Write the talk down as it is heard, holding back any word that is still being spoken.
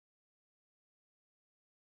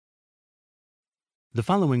The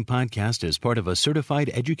following podcast is part of a certified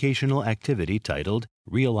educational activity titled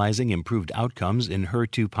Realizing Improved Outcomes in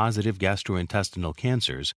HER2-Positive Gastrointestinal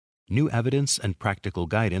Cancers, New Evidence and Practical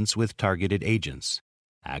Guidance with Targeted Agents.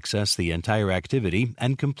 Access the entire activity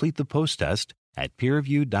and complete the post-test at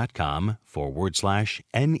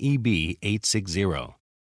peerreview.com/NEB860.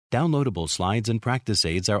 Downloadable slides and practice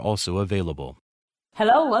aids are also available.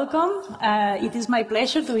 Hello, welcome. It is my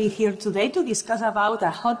pleasure to be here today to discuss about a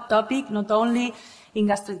hot topic, not only in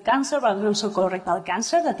gastric cancer, but also colorectal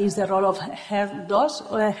cancer, that is the role of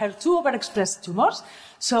HER2 overexpressed tumors.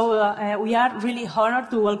 So we are really honored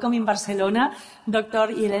to welcome in Barcelona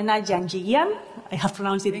Dr. Elena Janjigian. I have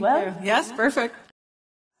pronounced it well. Thank you. Yes, perfect.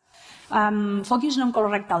 Focusing on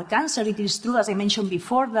colorectal cancer, it is true, as I mentioned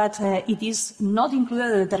before, that it is not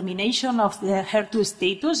included the determination of the HER2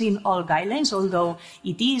 status in all guidelines, although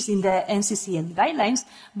it is in the NCCN guidelines.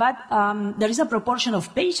 But there is a proportion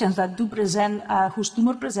of patients that do present, whose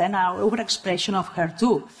tumor present an overexpression of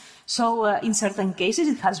HER2. So in certain cases,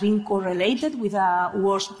 it has been correlated with a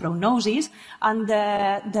worse prognosis, and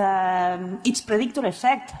its predictor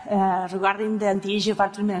effect regarding the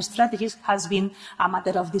anti-EGFR treatment strategies has been a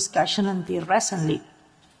matter of discussion until recently.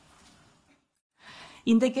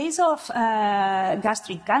 In the case of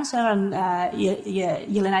gastric cancer, and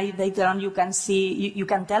Yelena, later on you can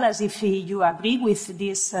tell us if you agree with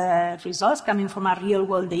these results coming from a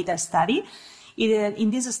real-world data study. In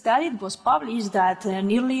this study, it was published that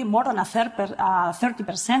nearly more than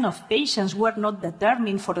 30% of patients were not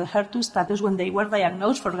determined for the HER2 status when they were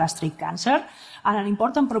diagnosed for gastric cancer, and an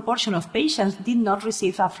important proportion of patients did not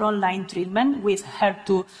receive a frontline treatment with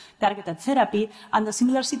HER2 targeted therapy, and a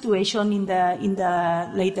similar situation in the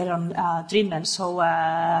later on treatment. So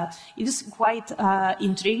it is quite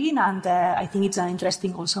intriguing, and I think it's an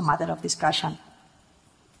interesting also matter of discussion.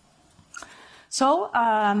 So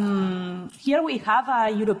here we have a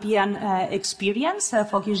European experience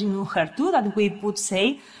focusing on HER2 that we would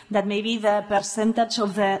say that maybe the percentage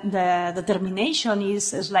of the determination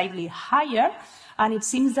is slightly higher. And it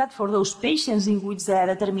seems that for those patients in which the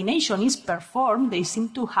determination is performed, they seem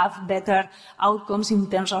to have better outcomes in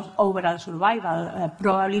terms of overall survival,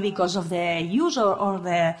 probably because of the use or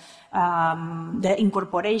the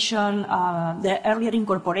incorporation, the earlier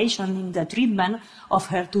incorporation in the treatment of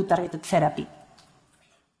HER2 targeted therapy.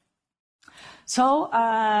 So,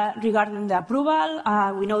 regarding the approval,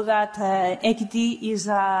 we know that equity is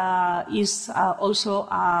also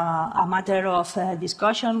a matter of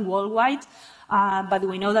discussion worldwide, but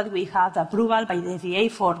we know that we have approval by the FDA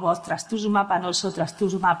for both trastuzumab and also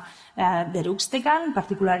trastuzumab deruxtecan,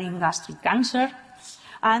 particularly in gastric cancer.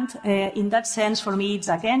 And in that sense, for me, it's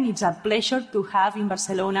a pleasure to have in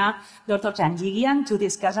Barcelona Dr. Janjigian to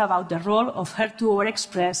discuss about the role of HER2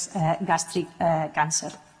 overexpressed gastric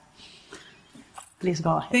cancer. Please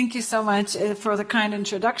go ahead. Thank you so much for the kind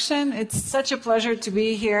introduction. It's such a pleasure to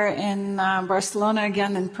be here in Barcelona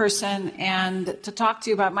again in person and to talk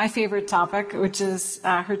to you about my favorite topic, which is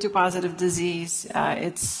HER2-positive disease.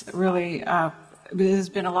 It's really, there's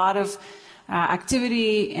been a lot of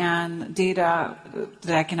activity and data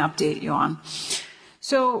that I can update you on.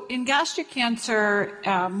 So in gastric cancer,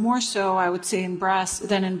 more so I would say in breast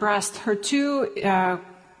than in breast, HER2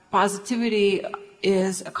 positivity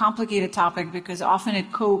is a complicated topic because often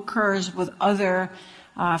it co-occurs with other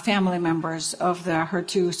family members of the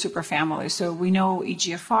HER2 superfamily. So we know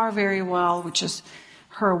EGFR very well, which is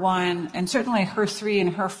HER1, and certainly HER3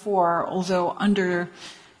 and HER4, although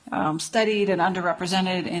studied and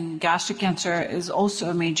underrepresented in gastric cancer, is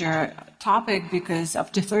also a major topic because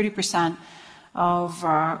up to 30% of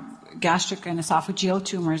gastric and esophageal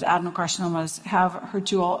tumors, adenocarcinomas, have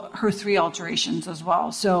HER3 alterations as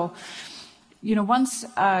well. So once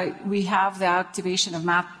we have the activation of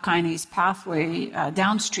MAP kinase pathway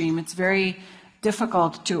downstream, it's very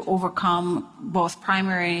difficult to overcome both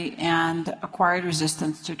primary and acquired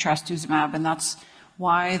resistance to trastuzumab, and that's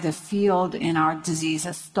why the field in our disease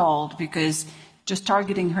has stalled, because just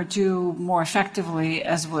targeting HER2 more effectively,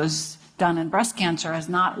 as was done in breast cancer, has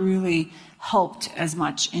not really helped as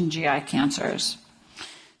much in GI cancers.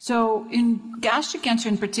 So in gastric cancer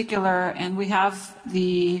in particular, and we have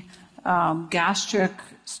the gastric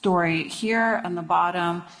story here on the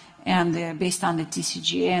bottom, and based on the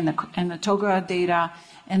TCGA and the TOGA data,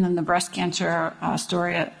 and then the breast cancer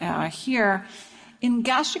story here. In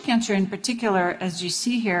gastric cancer in particular, as you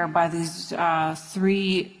see here by these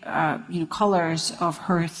three colors of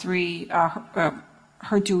HER2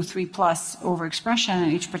 3+ overexpression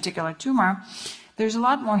in each particular tumor, there's a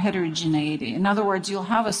lot more heterogeneity. In other words, you'll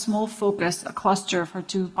have a small focus, a cluster of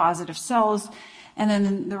HER2 positive cells, and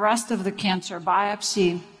then the rest of the cancer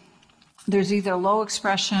biopsy there's either low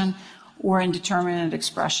expression or indeterminate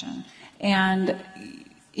expression. And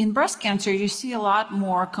in breast cancer, you see a lot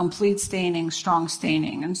more complete staining, strong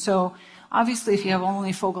staining. And so obviously, if you have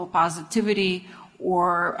only focal positivity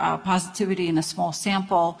or positivity in a small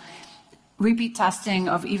sample, repeat testing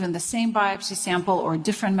of even the same biopsy sample or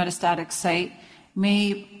different metastatic site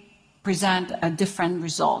may present a different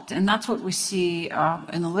result. And that's what we see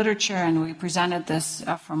in the literature, and we presented this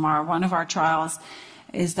from one of our trials,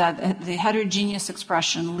 is that the heterogeneous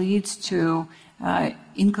expression leads to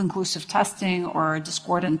inconclusive testing or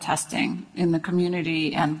discordant testing in the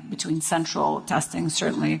community and between central testing,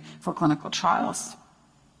 certainly for clinical trials.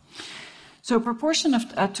 So a proportion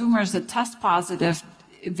of tumors that test positive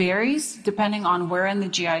varies depending on where in the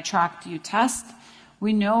GI tract you test.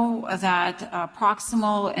 We know that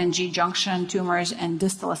proximal and G-junction tumors and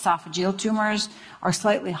distal esophageal tumors are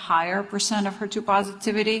slightly higher percent of HER2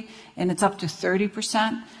 positivity, and it's up to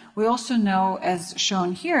 30%. We also know, as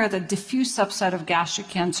shown here, that diffuse subset of gastric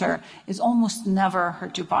cancer is almost never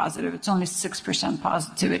HER2 positive. It's only 6%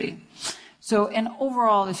 positivity. So, and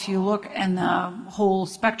overall, if you look in the whole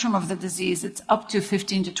spectrum of the disease, it's up to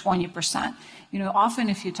 15 to 20%. You know, often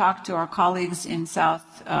if you talk to our colleagues in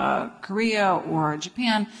South Korea or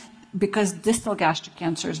Japan, because distal gastric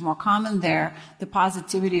cancer is more common there, the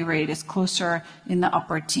positivity rate is closer in the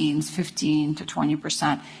upper teens, 15 to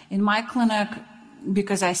 20%. In my clinic,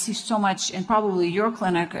 because I see so much, and probably your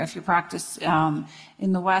clinic, if you practice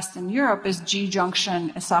in the West and Europe, is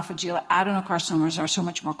G-junction esophageal adenocarcinomas are so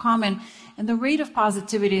much more common. And the rate of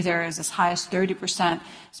positivity there is as high as 30%,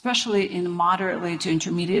 especially in moderately to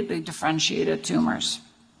intermediately differentiated tumors.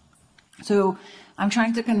 So I'm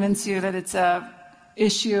trying to convince you that it's a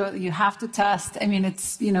issue you have to test. I mean,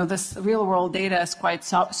 it's, you know, this real world data is quite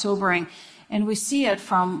sobering. And we see it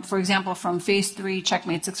from, for example, from phase 3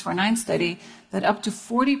 Checkmate 649 study, that up to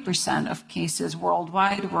 40% of cases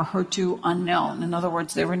worldwide were HER2 unknown. In other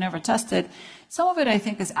words, they were never tested. Some of it, I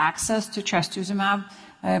think, is access to trastuzumab,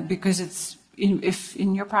 because it's, if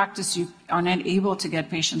in your practice you are not able to get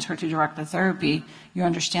patients HER2-directed therapy, you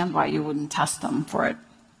understand why you wouldn't test them for it.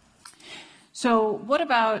 So what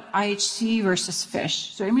about IHC versus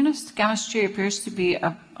FISH? So immunohistochemistry appears to be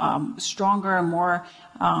a stronger, more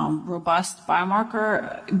robust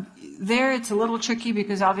biomarker. There it's a little tricky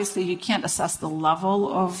because obviously you can't assess the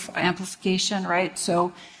level of amplification, right?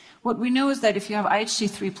 So what we know is that if you have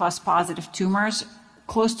IHC3 plus positive tumors,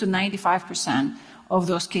 close to 95% of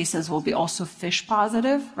those cases will be also FISH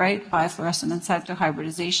positive, right, by fluorescent in situ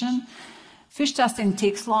hybridization. FISH testing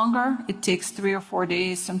takes longer. It takes 3 or 4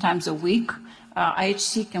 days, sometimes a week.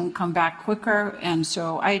 IHC can come back quicker, and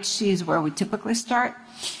so IHC is where we typically start.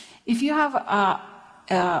 If you have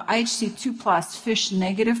IHC2 plus FISH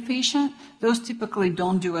negative patient, those typically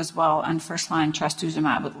don't do as well on first-line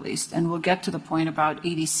trastuzumab at least, and we'll get to the point about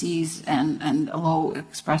ADCs and low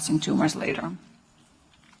expressing tumors later.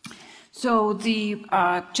 So the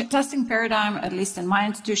testing paradigm, at least in my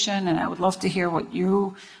institution, and I would love to hear what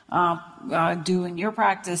you do in your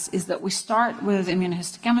practice, is that we start with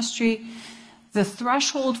immunohistochemistry. The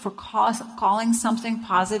threshold for calling something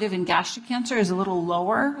positive in gastric cancer is a little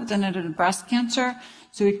lower than in breast cancer.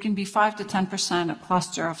 So it can be 5 to 10% a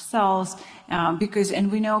cluster of cells,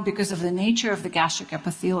 and we know because of the nature of the gastric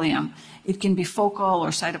epithelium, it can be focal or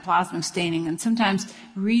cytoplasmic staining. And sometimes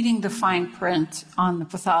reading the fine print on the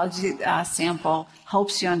pathology sample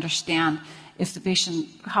helps you understand if the patient,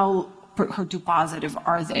 how HER2 positive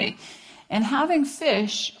are they. And having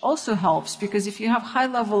FISH also helps because if you have high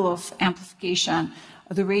level of amplification,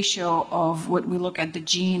 the ratio of what we look at the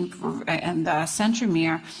gene and the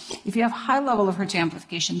centromere, if you have high level of HER2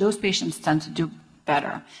 amplification, those patients tend to do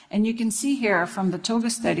better. And you can see here from the TOGA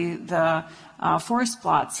study, the forest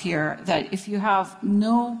plots here, that if you have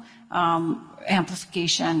no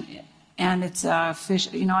amplification and it's a FISH,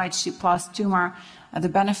 IHC plus tumor, the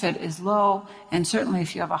benefit is low, and certainly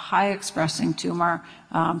if you have a high expressing tumor,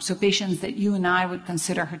 so patients that you and I would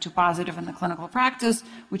consider HER2 positive in the clinical practice,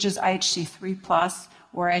 which is IHC3 plus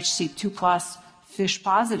or IHC2 plus FISH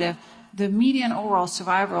positive, the median overall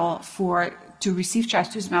survival to receive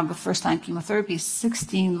trastuzumab with first-line chemotherapy is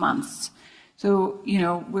 16 months. So,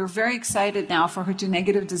 we're very excited now for HER2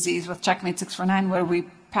 negative disease with Checkmate 649, where we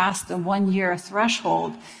passed the 1-year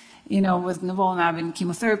threshold, with nivolumab and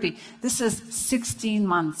chemotherapy. This is 16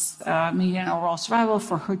 months median overall survival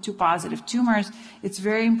for HER2 positive tumors. It's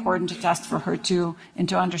very important to test for HER2 and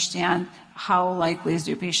to understand how likely is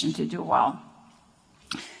your patient to do well.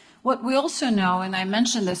 What we also know, and I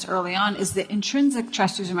mentioned this early on, is that intrinsic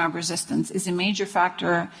trastuzumab resistance is a major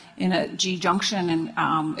factor in a G-junction and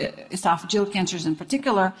esophageal cancers in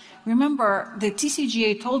particular. Remember, the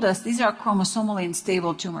TCGA told us these are chromosomally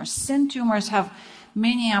unstable tumors. SYN tumors have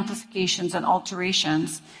many amplifications and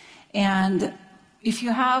alterations. And if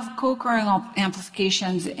you have co-occurring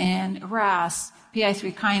amplifications in RAS,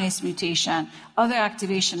 PI3 kinase mutation, other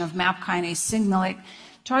activation of MAP kinase signaling,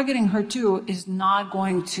 targeting HER2 is not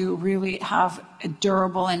going to really have a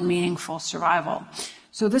durable and meaningful survival.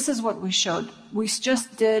 So this is what we showed. We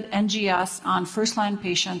just did NGS on first-line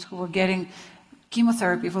patients who were getting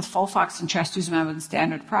chemotherapy with FOLFOX and trastuzumab in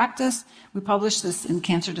standard practice. We published this in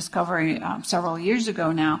Cancer Discovery several years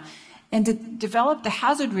ago now, and it developed a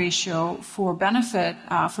hazard ratio for benefit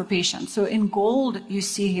for patients. So in gold, you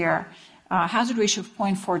see here, hazard ratio of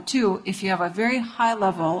 0.42 if you have a very high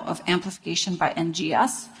level of amplification by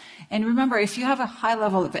NGS. And remember, if you have a high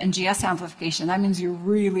level of NGS amplification, that means you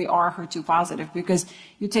really are HER2 positive because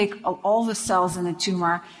you take all the cells in the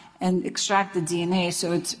tumor and extract the DNA.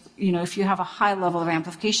 So it's, if you have a high level of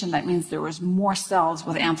amplification, that means there was more cells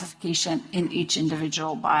with amplification in each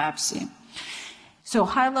individual biopsy. So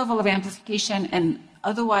high level of amplification and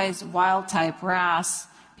otherwise wild type RAS,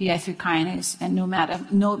 PI3 kinase, and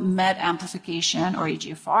no MET amplification or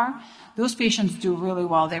EGFR, those patients do really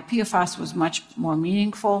well. Their PFS was much more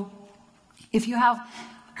meaningful. If you have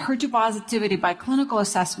HER2 positivity by clinical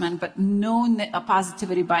assessment, but no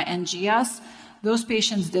positivity by NGS, those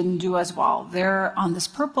patients didn't do as well. They're on this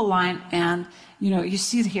purple line, and you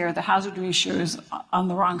see here the hazard ratio is on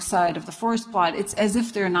the wrong side of the forest plot. It's as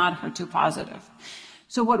if they're not HER2 positive.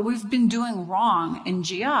 So what we've been doing wrong in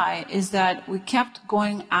GI is that we kept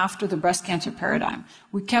going after the breast cancer paradigm.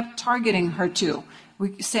 We kept targeting HER2.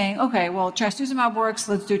 We saying, okay, well, trastuzumab works,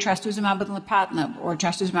 let's do trastuzumab and lapatinib, or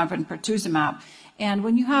trastuzumab and pertuzumab. And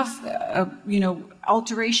when you have,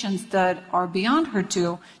 alterations that are beyond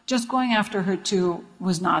HER2, just going after HER2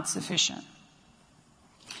 was not sufficient.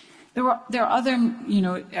 There are other,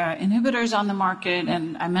 inhibitors on the market,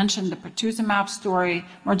 and I mentioned the pertuzumab story.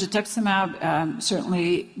 Margetuximab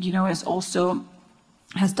certainly,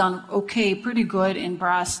 has done okay, pretty good in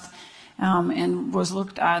breast, and was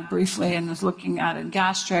looked at briefly and was looking at in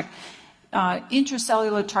gastric.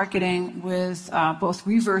 Intracellular targeting with both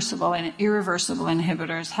reversible and irreversible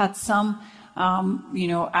inhibitors had some,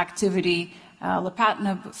 activity.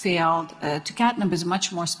 Lapatinib failed. Tucatinib is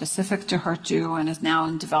much more specific to HER2 and is now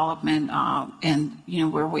in development, and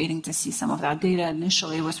we're waiting to see some of that data.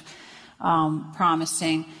 Initially, it was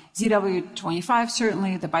promising. ZW25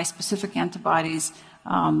 certainly, the bispecific antibodies,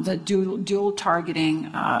 the dual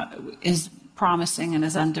targeting is promising and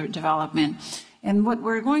is under development. And what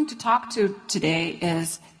we're going to talk to today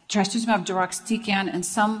is trastuzumab deruxtecan and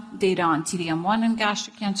some data on TDM1 in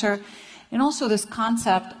gastric cancer, and also this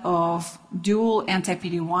concept of dual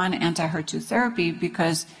anti-PD-1, anti-HER2 therapy,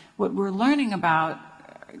 because what we're learning about,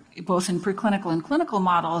 both in preclinical and clinical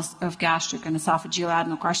models of gastric and esophageal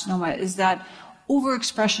adenocarcinoma, is that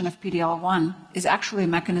overexpression of PD-L1 is actually a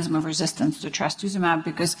mechanism of resistance to trastuzumab,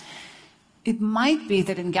 because it might be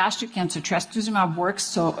that in gastric cancer, trastuzumab works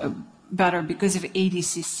so better because of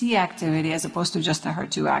ADCC activity as opposed to just a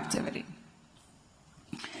HER2 activity.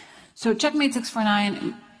 So CheckMate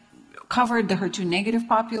 649 covered the HER2 negative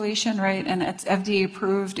population, right? And it's FDA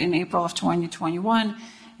approved in April of 2021.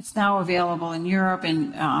 It's now available in Europe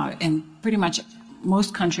and in pretty much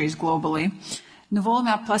most countries globally.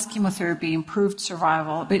 Nivolumab plus chemotherapy improved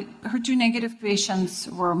survival, but HER2 negative patients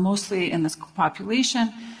were mostly in this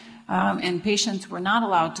population, and patients were not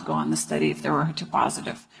allowed to go on the study if they were HER2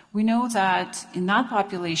 positive. We know that in that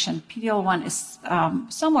population, PD-L1 is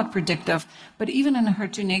somewhat predictive, but even in a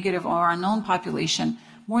HER2 negative or unknown population,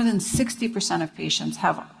 more than 60% of patients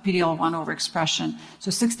have PD-L1 overexpression.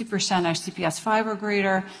 So 60% are CPS5 or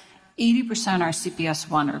greater, 80% are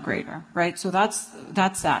CPS1 or greater, right? So that's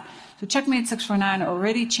that. So CheckMate 649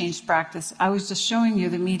 already changed practice. I was just showing you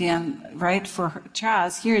the median, right, for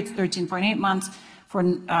TRAS. Here it's 13.8 months for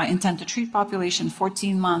intent to treat population,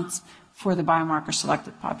 14 months for the biomarker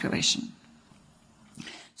selected population.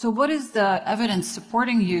 So what is the evidence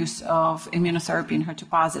supporting use of immunotherapy in HER2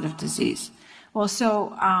 positive disease? Well,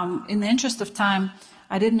 so in the interest of time,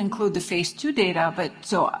 I didn't include the phase 2 data, but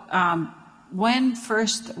so when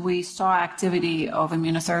first we saw activity of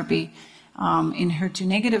immunotherapy in HER2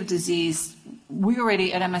 negative disease, we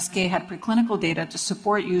already at MSK had preclinical data to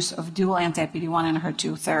support use of dual anti-PD-1 and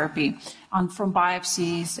HER2 therapy from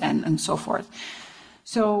biopsies and so forth.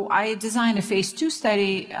 So I designed a phase 2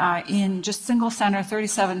 study in just single center,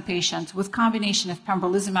 37 patients with combination of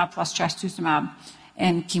pembrolizumab plus trastuzumab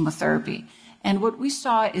and chemotherapy. And what we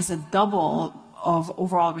saw is a double of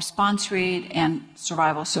overall response rate and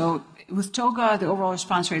survival. So with TOGA, the overall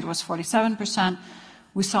response rate was 47%.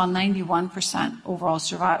 We saw 91%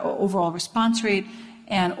 overall response rate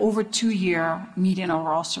and over 2-year median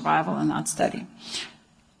overall survival in that study.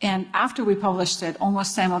 And after we published it,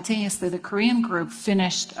 almost simultaneously, the Korean group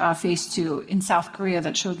finished phase 2 in South Korea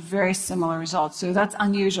that showed very similar results. So that's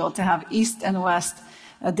unusual to have East and West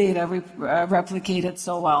data replicated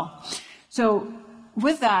so well. So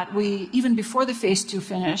with that, we, even before the phase 2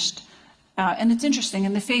 finished, and it's interesting,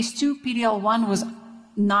 in the phase 2, PD-L1 was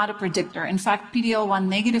not a predictor. In fact, PD-L1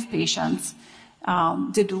 negative patients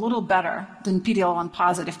did a little better than PD-L1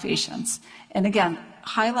 positive patients. And again,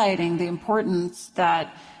 highlighting the importance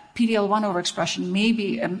that PD-L1 overexpression may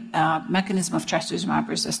be a mechanism of trastuzumab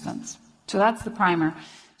resistance. So that's the primer.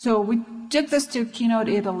 So we took this to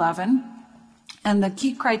KEYNOTE-811, and the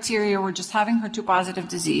key criteria were just having HER2 positive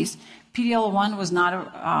disease. PD-L1 was not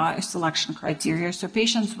a selection criteria, so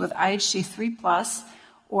patients with IHC 3+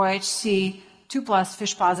 or IHC 2+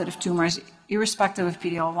 FISH positive tumors, irrespective of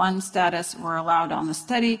PD-L1 status, were allowed on the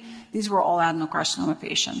study. These were all adenocarcinoma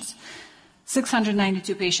patients.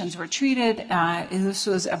 692 patients were treated. This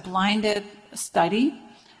was a blinded study,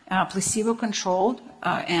 placebo-controlled,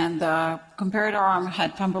 and the comparator arm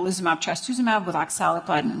had pembrolizumab, trastuzumab with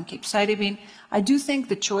oxaliplatin and capecitabine. I do think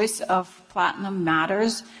the choice of platinum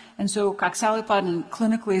matters, and so oxaliplatin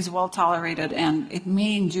clinically is well tolerated, and it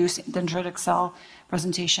may induce dendritic cell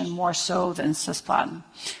presentation more so than cisplatin.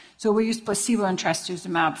 So we used placebo and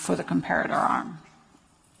trastuzumab for the comparator arm.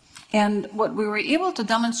 And what we were able to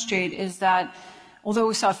demonstrate is that although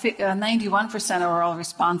we saw 91% overall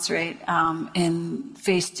response rate in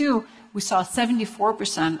phase 2, we saw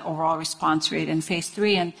 74% overall response rate in phase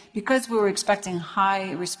 3. And because we were expecting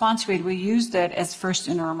high response rate, we used it as first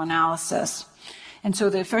interim analysis. And so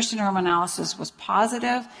the first interim analysis was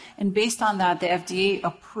positive, and based on that, the FDA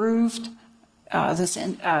approved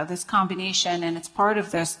this combination, and it's part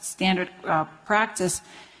of their standard practice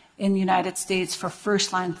in the United States for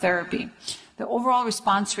first-line therapy. The overall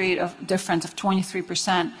response rate of difference of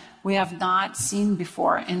 23% we have not seen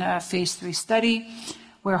before in a phase 3 study.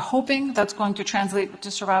 We're hoping that's going to translate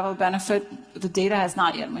to survival benefit. The data has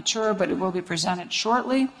not yet matured, but it will be presented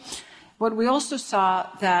shortly. What we also saw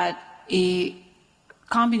that a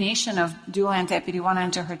combination of dual anti-PD-1 and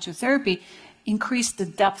anti-HER2 therapy increased the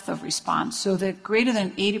depth of response. So the greater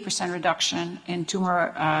than 80% reduction in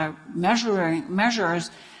tumor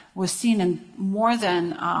measures was seen in more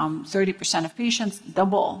than 30% of patients,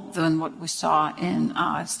 double than what we saw in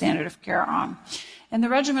standard of care arm. And the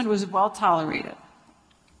regimen was well tolerated.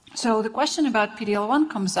 So the question about PD-L1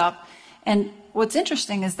 comes up, and what's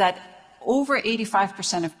interesting is that over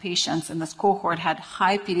 85% of patients in this cohort had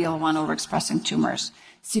high PD-L1 overexpressing tumors,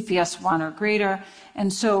 CPS1 or greater.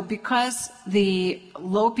 And so because the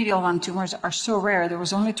low PD-L1 tumors are so rare, there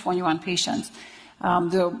was only 21 patients.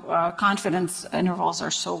 The confidence intervals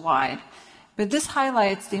are so wide. But this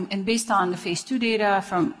highlights, and based on the phase 2 data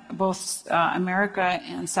from both America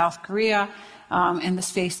and South Korea, and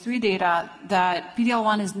this phase 3 data, that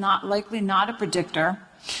PD-L1 is likely not a predictor.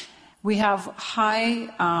 We have high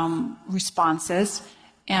responses,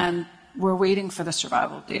 and we're waiting for the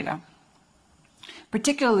survival data.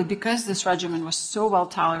 Particularly because this regimen was so well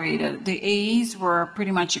tolerated, the AEs were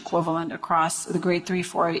pretty much equivalent across the grade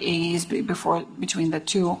 3-4 AEs between the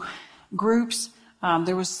two groups.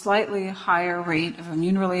 There was slightly higher rate of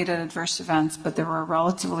immune-related adverse events, but they were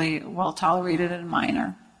relatively well tolerated and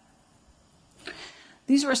minor.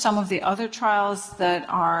 These were some of the other trials that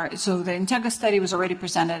are, so the INTEGA study was already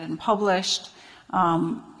presented and published.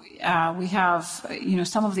 We have,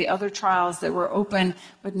 some of the other trials that were open,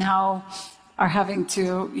 but now are having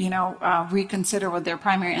to, reconsider what their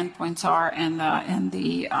primary endpoints are and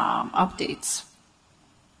the updates.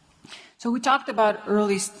 So we talked about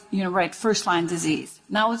early, first-line disease.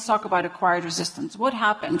 Now let's talk about acquired resistance. What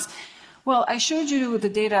happens? Well, I showed you the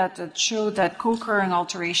data that showed that co-occurring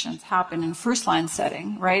alterations happen in first-line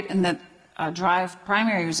setting, right, and that drive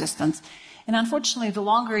primary resistance. And unfortunately, the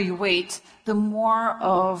longer you wait, the more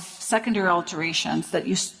of secondary alterations that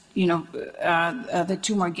the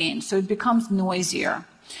tumor gains. So it becomes noisier.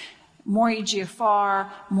 More EGFR,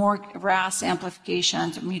 more RAS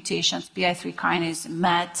amplifications, mutations, PI3 kinase,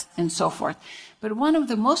 MET, and so forth. But one of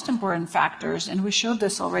the most important factors, and we showed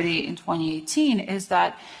this already in 2018, is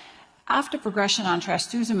that after progression on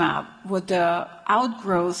trastuzumab, what the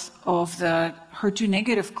outgrowth of the HER2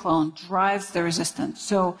 negative clone drives the resistance.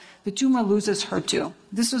 So the tumor loses HER2.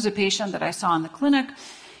 This was a patient that I saw in the clinic.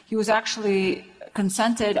 He was actually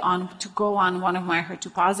consented to go on one of my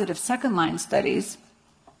HER2 positive second-line studies.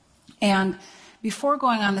 And before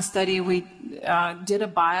going on the study, we did a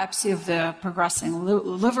biopsy of the progressing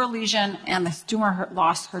liver lesion, and the tumor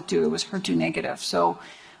lost HER2. It was HER2 negative. So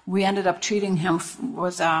we ended up treating him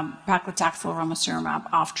with paclitaxel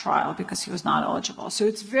ramucirumab off trial because he was not eligible. So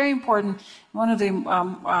it's very important. One of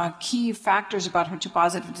the key factors about HER2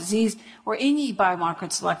 positive disease or any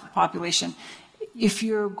biomarker selected population, if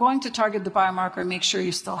you're going to target the biomarker, make sure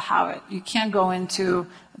you still have it. You can't go into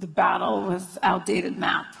the battle with outdated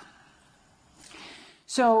map.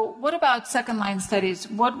 So what about second-line studies?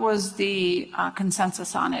 What was the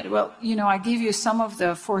consensus on it? Well, I gave you some of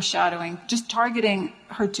the foreshadowing. Just targeting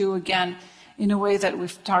HER2 again in a way that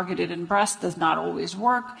we've targeted in breast does not always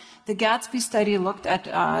work. The Gatsby study looked at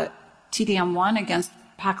TDM1 against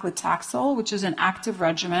paclitaxel, which is an active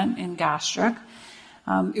regimen in gastric.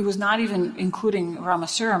 It was not even including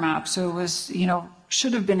ramucirumab, so it was,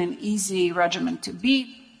 should have been an easy regimen to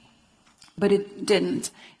beat. But it didn't.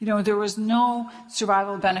 There was no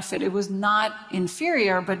survival benefit. It was not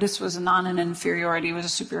inferior, but this was not an inferiority. It was a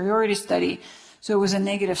superiority study. So it was a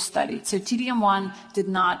negative study. So TDM1 did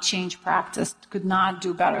not change practice, could not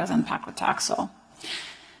do better than paclitaxel.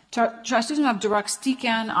 Trastuzumab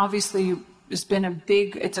deruxtecan obviously has been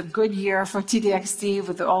it's a good year for T-DXd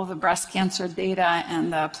with all the breast cancer data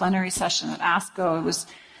and the plenary session at ASCO. It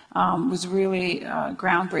was really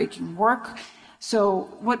groundbreaking work. So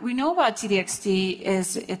what we know about T-DXd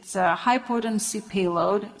is it's a high-potency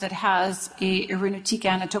payload that has a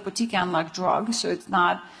irinotecan, a topotecan-like drug, so it's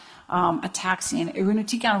not a taxane.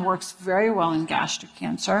 Irinotecan works very well in gastric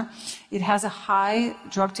cancer. It has a high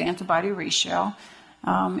drug-to-antibody ratio,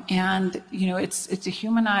 and it's a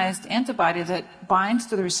humanized antibody that binds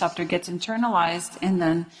to the receptor, gets internalized, and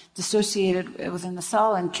then dissociated within the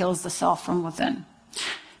cell and kills the cell from within.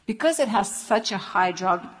 Because it has such a high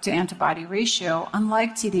drug-to-antibody ratio,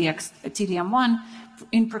 unlike TDM1,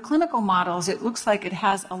 in preclinical models, it looks like it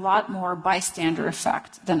has a lot more bystander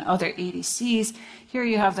effect than other ADCs. Here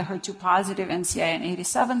you have the HER2-positive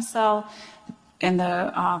NCIN87 cell in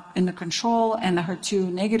the control and the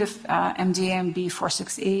HER2-negative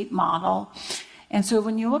MDAMB468 model. And so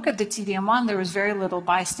when you look at the TDM1, there was very little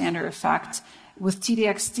bystander effect. With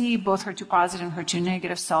T-DXd, both HER2-positive and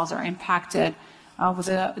HER2-negative cells are impacted with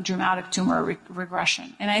a dramatic tumor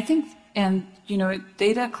regression. And I think,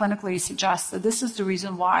 data clinically suggests that this is the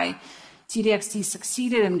reason why T-DXd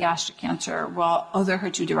succeeded in gastric cancer while other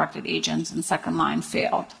HER2-directed agents in second line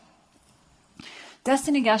failed.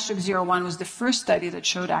 DESTINY-Gastric01 was the first study that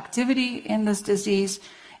showed activity in this disease.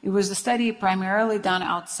 It was a study primarily done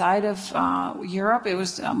outside of Europe. It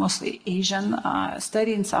was mostly Asian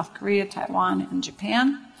study in South Korea, Taiwan, and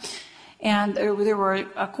Japan. And there were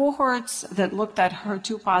cohorts that looked at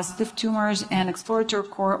HER2-positive tumors and exploratory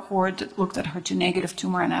cohort that looked at HER2-negative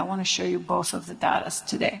tumor, and I want to show you both of the data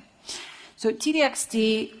today. So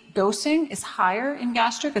T-DXd dosing is higher in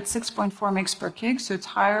gastric at 6.4 mg per kg, so it's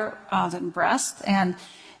higher than breast. And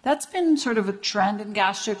that's been sort of a trend in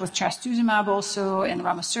gastric with trastuzumab also and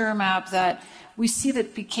ramucirumab, that we see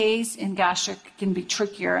that PKs in gastric can be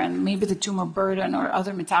trickier, and maybe the tumor burden or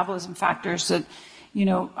other metabolism factors that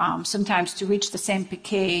sometimes to reach the same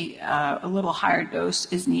PK, a little higher dose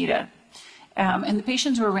is needed. And the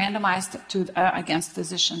patients were randomized against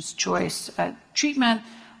physician's choice treatment.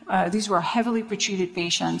 These were heavily pretreated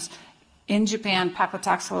patients. In Japan,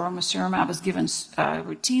 paclitaxel or ramucirumab was given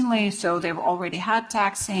routinely, so they've already had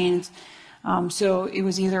taxanes. So it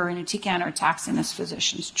was either irinotecan or taxane as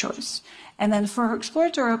physician's choice. And then for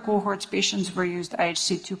exploratory cohorts, patients were used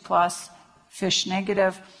IHC2+, FISH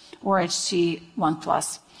negative, or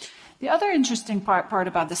HC1+. The other interesting part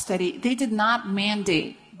about the study, they did not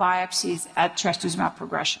mandate biopsies at trastuzumab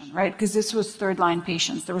progression, right? Because this was third-line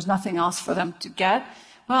patients. There was nothing else for them to get.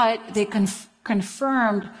 But they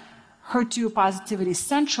confirmed HER2 positivity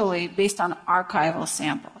centrally based on archival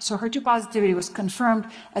sample. So HER2 positivity was confirmed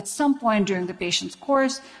at some point during the patient's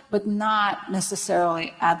course, but not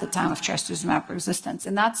necessarily at the time of trastuzumab resistance.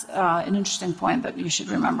 And that's an interesting point that you should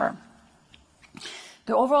remember.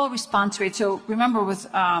 The overall response rate, so remember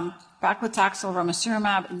with paclitaxel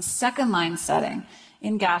ramucirumab in second-line setting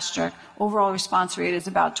in gastric, overall response rate is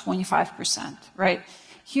about 25%, right?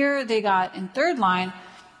 Here they got in third line,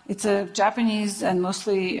 it's a Japanese and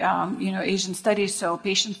mostly Asian study, so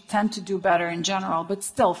patients tend to do better in general, but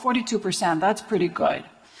still 42%, that's pretty good.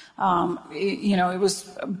 It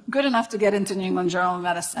was good enough to get into New England Journal of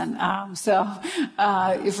Medicine,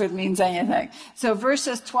 if it means anything. So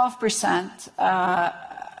versus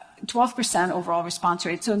 12% overall response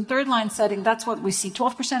rate. So in third line setting, that's what we see.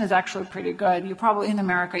 12% is actually pretty good. In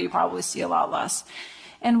America, you probably see a lot less.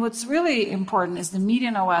 And what's really important is the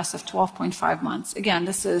median OS of 12.5 months. Again,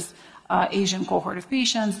 this is Asian cohort of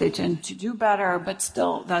patients. They tend to do better, but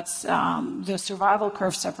still, that's the survival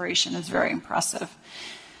curve separation is very impressive.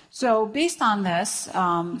 So based on this,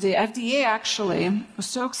 the FDA actually was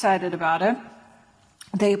so excited about it,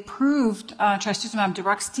 they approved trastuzumab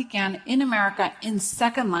deruxtecan in America in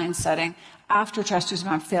second-line setting after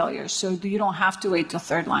trastuzumab failure. So you don't have to wait till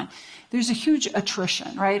third line. There's a huge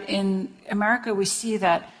attrition, right? In America, we see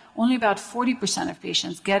that only about 40% of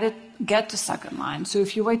patients get to second line. So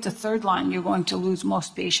if you wait to third line, you're going to lose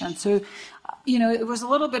most patients. So, it was a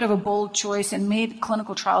little bit of a bold choice and made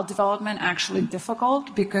clinical trial development actually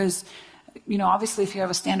difficult because, obviously if you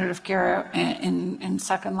have a standard of care in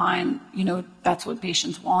second line, that's what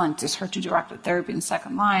patients want is HER2-directed therapy in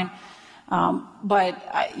second line. But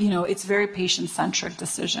it's very patient-centric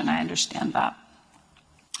decision. I understand that.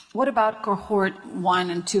 What about cohort 1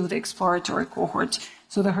 and 2, the exploratory cohorts?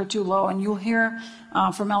 So the HER2 low, and you'll hear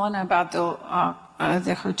from Elena about the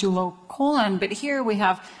HER2 low colon, but here we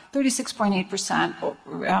have 36.8%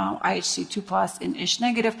 IHC 2+ in ISH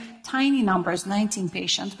negative, tiny numbers, 19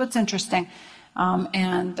 patients, but it's interesting,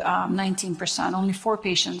 and 19%, only 4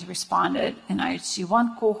 patients responded in IHC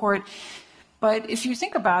 1 cohort. But if you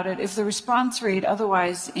think about it, if the response rate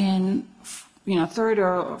otherwise in third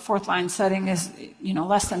or fourth line setting is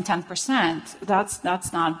less than 10%,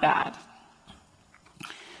 that's not bad.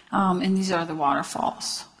 And these are the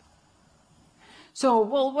waterfalls. So,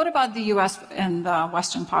 what about the U.S. and the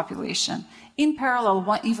Western population? In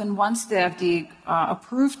parallel, even once the FDA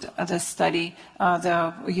approved the study,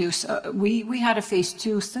 the use, we had a phase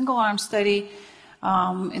 2 single-arm study,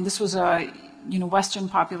 and this was a Western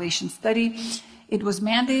population study. It was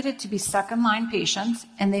mandated to be second-line patients,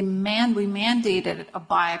 and we mandated a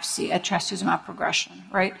biopsy at trastuzumab progression,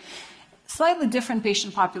 right? Slightly different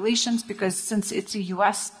patient populations because since it's a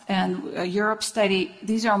US and a Europe study,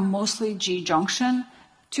 these are mostly G-junction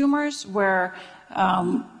tumors where,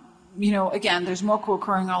 again, there's more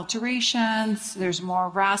co-occurring alterations, there's more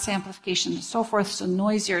RAS amplification and so forth, so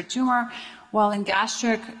noisier tumor, while in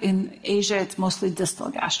gastric, in Asia, it's mostly distal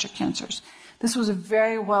gastric cancers. This was a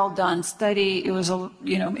very well done study. It was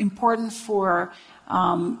important for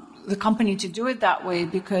the company to do it that way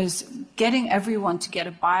because getting everyone to get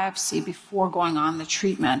a biopsy before going on the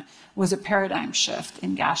treatment was a paradigm shift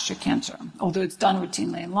in gastric cancer. Although it's done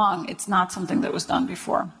routinely in lung, it's not something that was done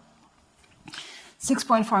before.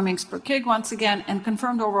 6.4 mg per kg once again, and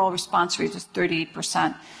confirmed overall response rate is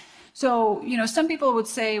 38%. So, some people would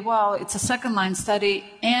say, well, it's a second-line study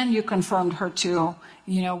and you confirmed HER2,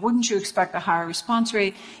 wouldn't you expect a higher response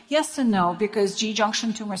rate? Yes and no, because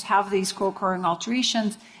G-junction tumors have these co-occurring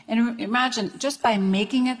alterations. And imagine, just by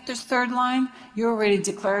making it this third line, you already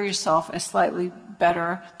declare yourself as slightly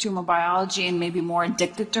better tumor biology and maybe more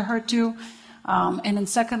addicted to HER2. And in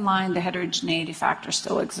second line, the heterogeneity factor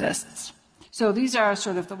still exists. So these are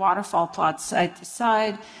sort of the waterfall plots side to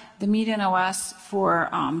side. The median OS for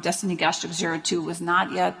Destiny Gastric 02 was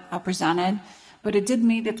not yet presented, but it did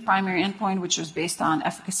meet its primary endpoint, which was based on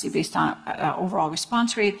efficacy, based on overall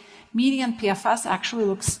response rate. Median PFS actually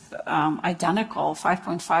looks identical,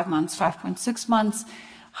 5.5 months, 5.6 months,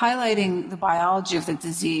 highlighting the biology of the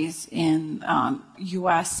disease in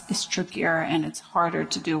US is trickier and it's harder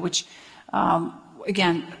to do, which,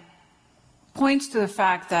 again, points to the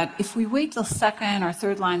fact that if we wait till second or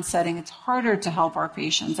third line setting, it's harder to help our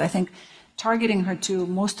patients. I think targeting HER2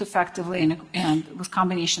 most effectively and with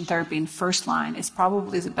combination therapy in first line is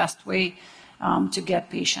probably the best way to get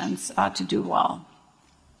patients to do well.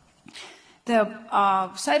 The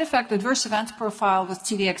side effect adverse events profile with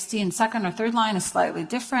T-DXd in second or third line is slightly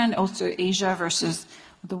different, also Asia versus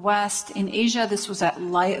the West. In Asia, this was at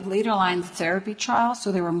later line therapy trial,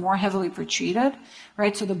 so they were more heavily pretreated,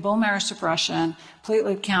 right? So the bone marrow suppression,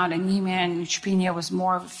 platelet count, anemia, and neutropenia was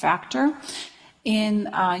more of a factor. In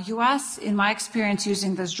US, in my experience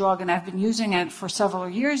using this drug, and I've been using it for several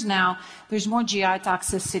years now, there's more GI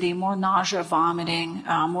toxicity, more nausea, vomiting,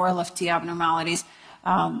 more LFT abnormalities.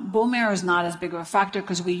 Bone marrow is not as big of a factor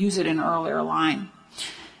because we use it in earlier line.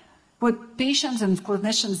 What patients and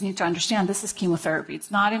clinicians need to understand, this is chemotherapy. It's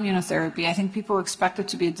not immunotherapy. I think people expect it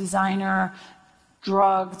to be a designer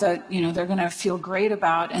drug that they're going to feel great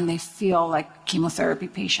about, and they feel like chemotherapy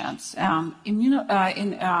patients.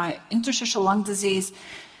 Interstitial lung disease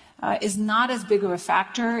is not as big of a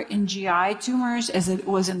factor in GI tumors as it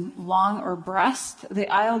was in lung or breast. The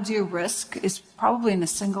ILD risk is probably in the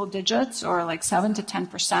single digits or like 7 to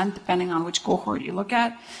 10%, depending on which cohort you look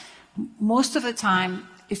at. Most of the time,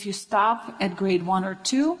 if you stop at grade 1 or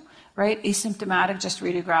 2, right, asymptomatic, just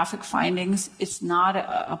radiographic findings, it's not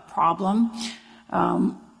a problem.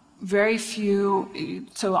 Very few,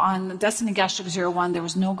 so on Destiny Gastric 01, there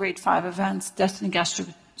was no grade 5 events. Destiny Gastric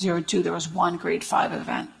 02, there was one grade 5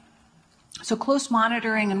 event. So close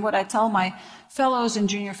monitoring, and what I tell my fellows and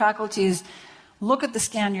junior faculty is look at the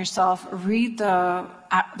scan yourself, read the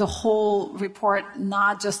whole report,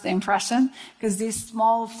 not just the impression, because these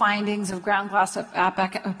small findings of ground glass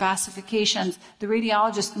opacifications, the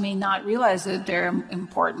radiologist may not realize that they're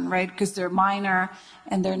important, right? Because they're minor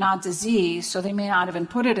and they're not disease, so they may not even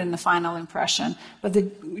put it in the final impression. But the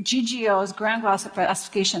GGOs, ground glass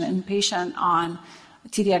opacification in patient on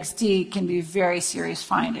TDXD, can be very serious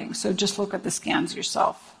findings. So just look at the scans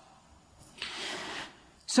yourself.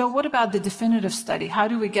 So what about the definitive study? How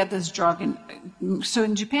do we get this drug in? So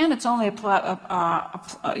in Japan, it's only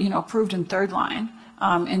approved in third line.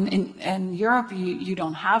 In Europe, you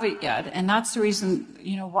don't have it yet. And that's the reason,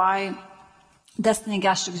 why Destiny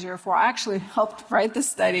Gastric 04 actually helped write this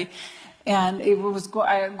study. And it was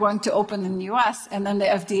going to open in the U.S., and then the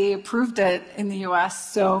FDA approved it in the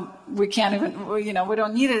U.S., so we can't even, we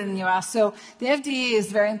don't need it in the U.S. So the FDA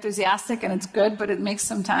is very enthusiastic, and it's good, but it makes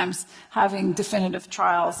sometimes having definitive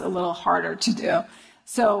trials a little harder to do.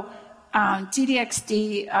 So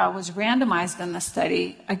TDXD was randomized in the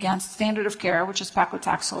study against standard of care, which is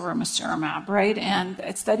paclitaxel ramucirumab, right? And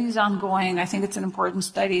the study is ongoing. I think it's an important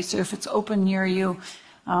study, so if it's open near you,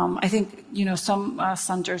 I think, some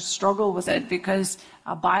centers struggle with it because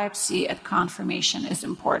a biopsy at confirmation is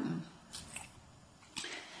important.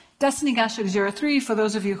 Destiny Gastric 03, for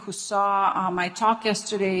those of you who saw my talk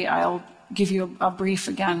yesterday, I'll give you a brief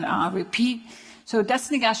again, repeat. So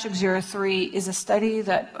Destiny Gastric 03 is a study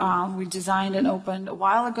that we designed and opened a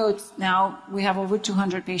while ago. Now we have over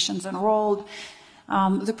 200 patients enrolled.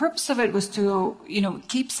 The purpose of it was to,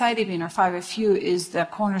 capecitabine or 5-FU is the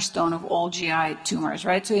cornerstone of all GI tumors,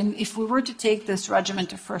 right? So if we were to take this regimen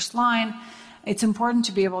to first line, it's important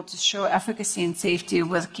to be able to show efficacy and safety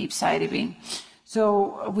with capecitabine.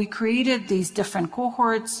 So we created these different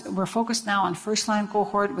cohorts. We're focused now on first line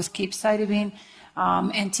cohort with capecitabine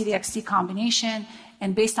and TDXD combination,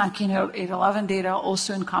 and based on Keynote 811 data,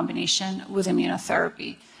 also in combination with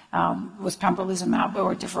immunotherapy, with pembrolizumab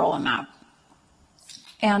or davrolumab.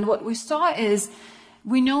 And what we saw is,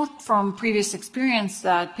 we know from previous experience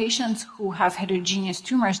that patients who have heterogeneous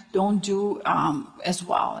tumors don't do as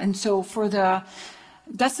well. And so for the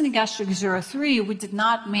Destiny Gastric 03, we did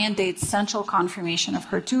not mandate central confirmation of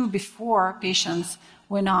HER2 before patients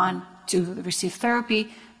went on to receive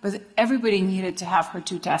therapy, but everybody needed to have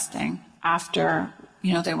HER2 testing after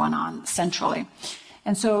they went on centrally.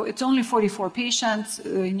 And so it's only 44 patients,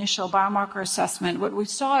 the initial biomarker assessment. What we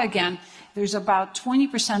saw, again, there's about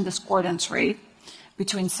 20% discordance rate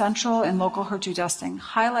between central and local HER2 testing,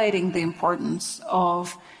 highlighting the importance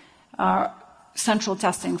of central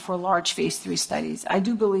testing for large phase 3 studies. I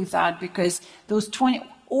do believe that because those 20,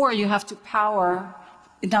 or you have to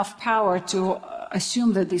enough power to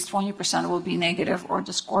assume that these 20% will be negative or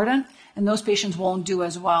discordant, and those patients won't do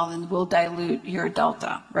as well and will dilute your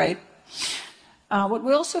delta, right? What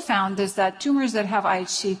we also found is that tumors that have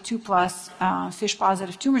IHC2 plus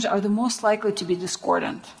FISH-positive tumors are the most likely to be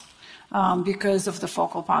discordant because of the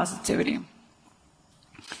focal positivity.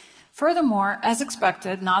 Furthermore, as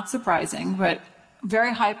expected, not surprising, but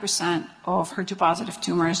very high percent of HER2-positive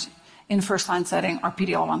tumors in first-line setting are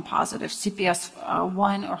PD-L1 positive. CPS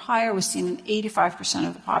 1 or higher was seen in 85%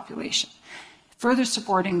 of the population, further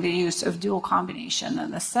supporting the use of dual combination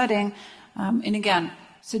in this setting, and again,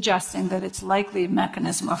 suggesting that it's likely a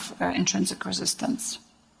mechanism of intrinsic resistance.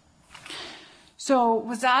 So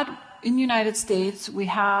with that, in the United States, we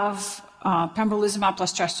have pembrolizumab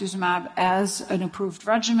plus trastuzumab as an approved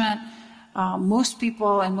regimen. Most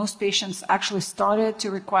people and most patients actually started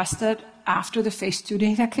to request it after the phase 2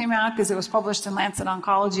 data came out because it was published in Lancet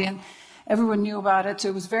Oncology and everyone knew about it. So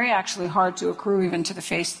it was very actually hard to accrue even to the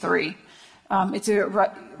phase 3. It's a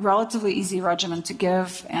relatively easy regimen to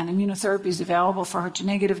give, and immunotherapy is available for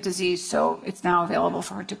HER2-negative disease, so it's now available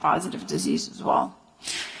for HER2-positive disease as well.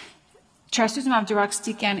 Trastuzumab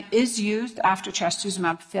deruxtecan is used after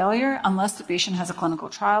trastuzumab failure unless the patient has a clinical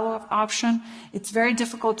trial option. It's very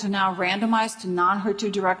difficult to now randomize to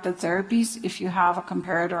non-HER2-directed therapies if you have a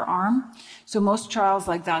comparator arm. So most trials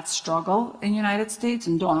like that struggle in the United States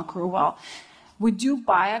and don't accrue well. We do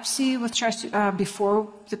biopsy with before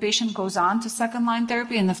the patient goes on to second-line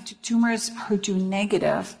therapy, and if the tumor is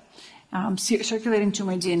HER2-negative, circulating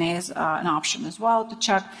tumor DNA is an option as well to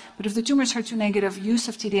check. But if the tumor is HER2-negative, use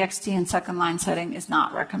of TDXD in second-line setting is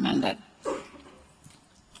not recommended.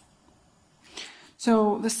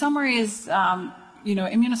 So the summary is,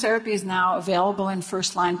 immunotherapy is now available in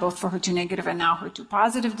first line, both for HER2-negative and now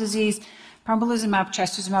HER2-positive disease. Pembrolizumab,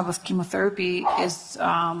 trastuzumab with chemotherapy is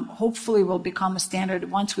hopefully will become a standard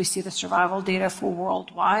once we see the survival data for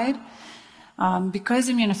worldwide. Because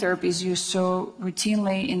immunotherapy is used so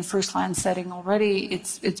routinely in first-line setting already,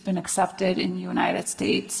 it's been accepted in the United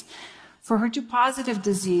States. For HER2-positive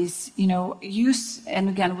disease, use, and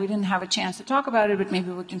again, we didn't have a chance to talk about it, but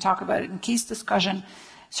maybe we can talk about it in case discussion.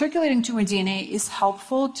 Circulating tumor DNA is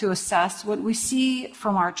helpful to assess. What we see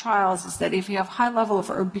from our trials is that if you have high level of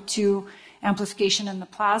ERBB2 amplification in the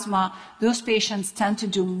plasma, those patients tend to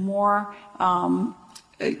do more,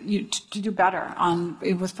 to do better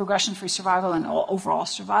with progression-free survival and overall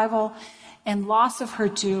survival. And loss of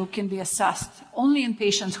HER2 can be assessed only in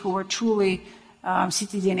patients who are truly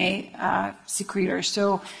ctDNA secretors.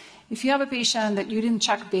 So if you have a patient that you didn't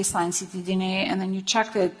check baseline ctDNA and then you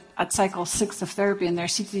checked it at cycle 6 of therapy and they're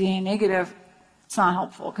ctDNA negative, it's not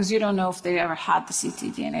helpful because you don't know if they ever had the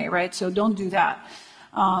ctDNA, right? So don't do that.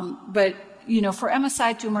 But for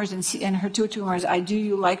MSI tumors and HER2 tumors, I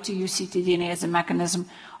do like to use ctDNA as a mechanism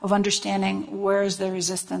of understanding where is the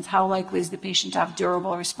resistance, how likely is the patient to have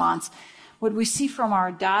durable response. What we see from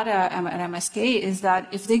our data at MSK is that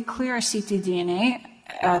if they clear ctDNA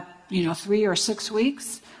at 3 or 6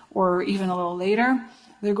 weeks, or even a little later,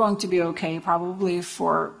 they're going to be okay, probably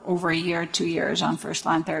for over a year, 2 years on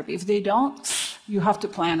first-line therapy. If they don't, you have to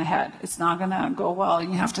plan ahead. It's not going to go well,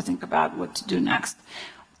 and you have to think about what to do next.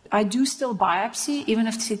 I do still biopsy, even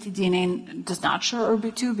if ctDNA does not show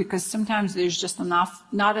ERBB2, because sometimes there's just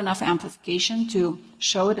not enough amplification to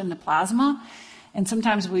show it in the plasma. And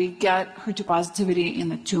sometimes we get HER2 positivity in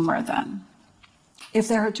the tumor then. If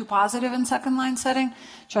they're HER2 positive in second-line setting,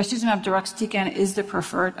 trastuzumab deruxtecan is the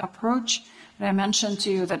preferred approach. But I mentioned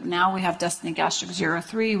to you that now we have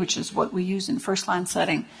DESTINY-Gastric03, which is what we use in first-line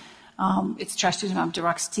setting. It's trastuzumab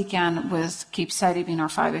deruxtecan with capecitabine or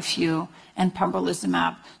 5-FU and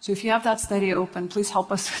pembrolizumab. So if you have that study open, please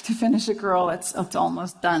help us to finish it, girl. It's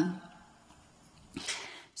almost done.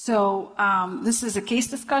 So this is a case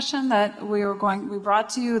discussion that we brought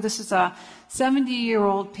to you. This is a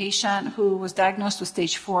 70-year-old patient who was diagnosed with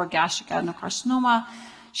stage 4 gastric adenocarcinoma.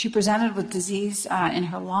 She presented with disease in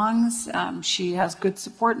her lungs. She has good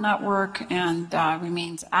support network and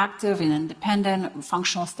remains active and independent.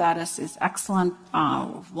 Functional status is excellent,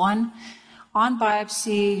 1. On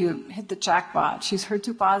biopsy, you hit the jackpot. She's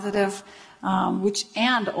HER2 positive,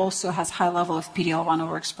 and also has high level of PD-L1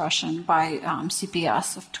 overexpression by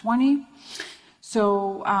CPS of 20.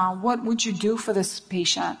 So what would you do for this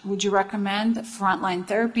patient? Would you recommend frontline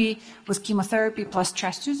therapy with chemotherapy plus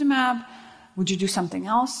trastuzumab? Would you do something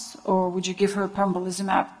else? Or would you give her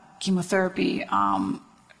pembrolizumab, chemotherapy, and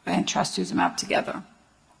trastuzumab together?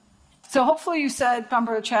 So hopefully you said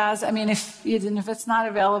pembro-tras. I mean, if it's not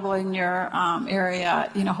available in your area,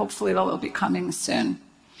 hopefully it'll be coming soon.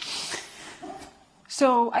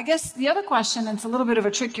 So I guess the other question, and it's a little bit of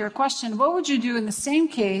a trickier question, what would you do in the same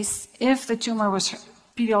case if the tumor was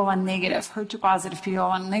PD-L1 negative, HER2 positive,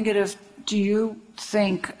 PD-L1 negative? Do you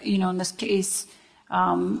think, in this case,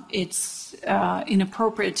 it's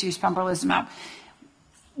inappropriate to use pembrolizumab?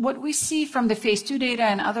 What we see from the phase 2 data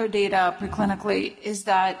and other data preclinically is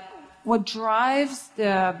that what drives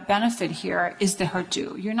the benefit here is the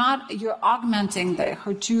HER2. You're augmenting the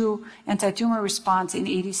HER2 anti-tumor response in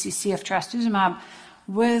ADCC of trastuzumab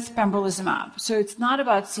with pembrolizumab. So it's not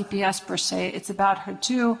about CPS per se, it's about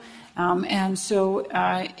HER2. And so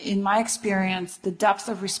in my experience, the depth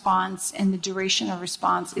of response and the duration of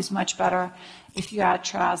response is much better if you add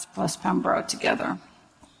Traz plus Pembro together.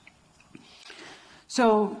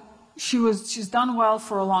 So she's done well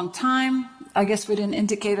for a long time. I guess we didn't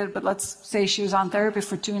indicate it, but let's say she was on therapy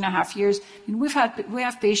for 2.5 years. And we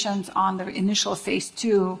have patients on the initial phase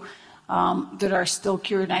 2 that are still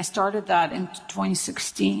cured, and I started that in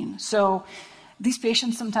 2016. So these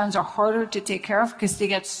patients sometimes are harder to take care of because they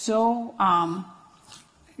get so,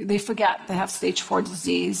 they forget they have stage 4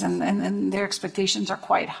 disease, and their expectations are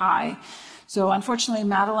quite high. So unfortunately,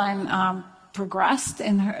 Madeline progressed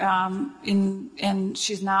and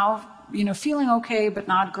she's now feeling okay, but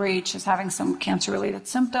not great. She's having some cancer-related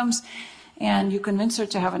symptoms. And you convince her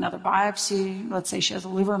to have another biopsy. Let's say she has a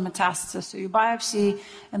liver metastasis, so you biopsy,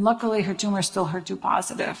 and luckily her tumor is still HER2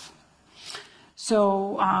 positive.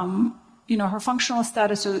 So, her functional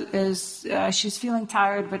status is she's feeling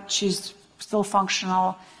tired, but she's still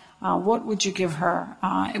functional. What would you give her?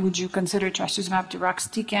 Would you consider trastuzumab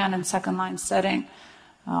deruxtecan in second-line setting?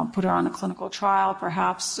 Put her on a clinical trial,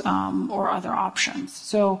 perhaps, or other options.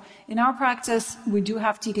 So in our practice, we do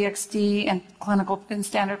have T-DXd and clinical in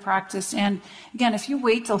standard practice. And again, if you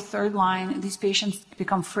wait till third line, these patients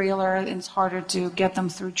become frailer, and it's harder to get them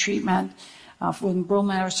through treatment. with bone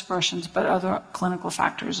marrow suppressions, but other clinical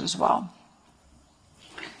factors as well.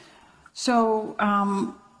 So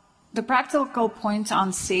the practical points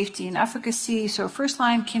on safety and efficacy. So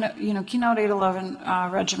first-line Keynote 811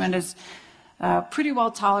 regimen is pretty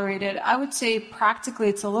well tolerated. I would say practically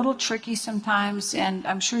it's a little tricky sometimes, and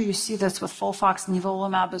I'm sure you see this with FOLFOX and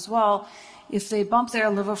nivolumab as well. If they bump their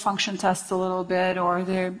liver function tests a little bit, or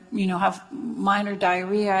they have minor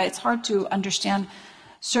diarrhea, it's hard to understand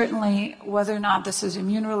certainly whether or not this is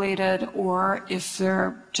immune-related or if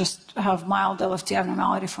they're just have mild LFT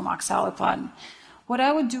abnormality from oxaliplatin. What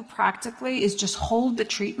I would do practically is just hold the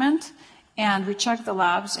treatment and recheck the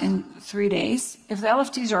labs in 3 days. If the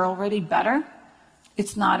LFTs are already better,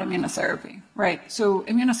 it's not immunotherapy, right? So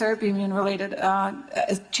immunotherapy, immune-related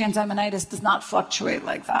transaminitis does not fluctuate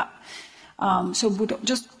like that. So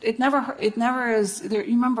it never is.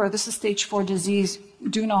 Remember, this is stage 4 disease.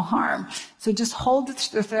 Do no harm. So just hold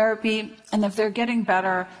the therapy, and if they're getting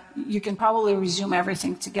better, you can probably resume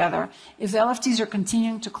everything together. If the LFTs are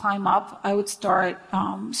continuing to climb up, I would start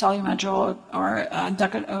Solu-Medrol or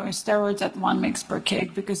steroids at 1 mg per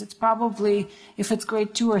kg, because it's probably, if it's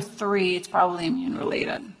grade 2 or 3, it's probably immune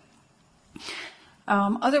related.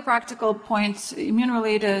 Other practical points,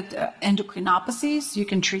 immune-related endocrinopathies you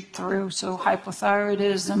can treat through, so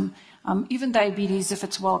hypothyroidism, even diabetes, if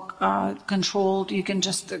it's well controlled, you can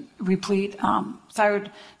just replete thyroid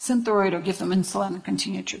Synthroid or give them insulin and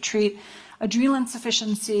continue to treat. Adrenal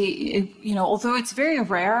insufficiency, although it's very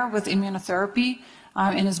rare with immunotherapy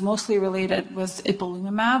and is mostly related with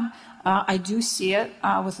ipilimumab, I do see it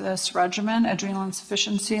with this regimen, adrenal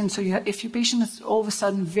insufficiency. And so if your patient is all of a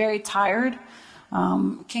sudden very tired,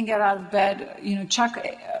 can't get out of bed, check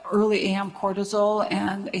early AM cortisol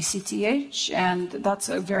and ACTH, and that's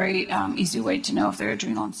a very easy way to know if they're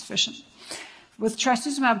adrenal insufficient. With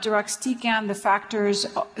trastuzumab deruxtecan, the factors,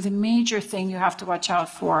 the major thing you have to watch out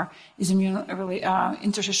for is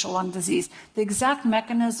interstitial lung disease. The exact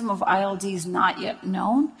mechanism of ILD is not yet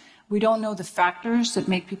known. We don't know the factors that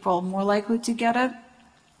make people more likely to get it.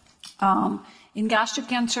 In gastric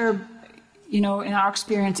cancer, in our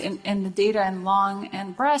experience, and the data in lung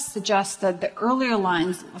and breast suggests that the earlier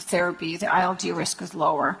lines of therapy, the ILD risk is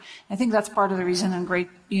lower. I think that's part of the reason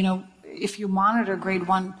if you monitor grade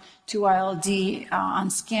 1, 2 ILD on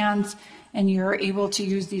scans and you're able to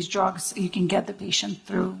use these drugs, you can get the patient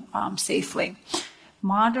through safely.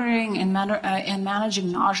 Monitoring and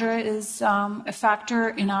managing nausea is a factor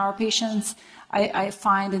in our patients. I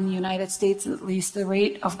find in the United States, at least, the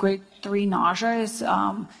rate of grade 3 nausea is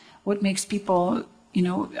what makes people,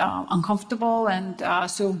 uncomfortable. And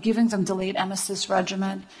so giving them delayed emesis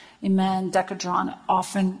regimen, Imen, Decadron,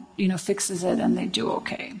 often, fixes it and they do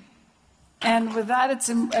okay. And with that, it's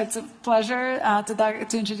a pleasure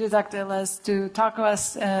to introduce Dr. Ilias to talk to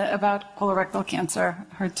us about colorectal cancer,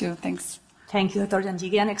 HER2. Thanks. Thank you, Dr.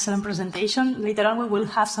 Janjigian. Excellent presentation. Later on, we will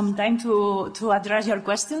have some time to address your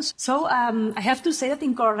questions. So I have to say that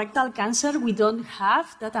in colorectal cancer, we don't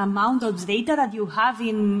have that amount of data that you have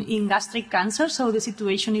in gastric cancer, so the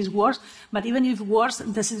situation is worse. But even if worse,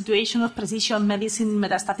 the situation of precision medicine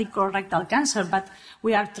metastatic colorectal cancer. But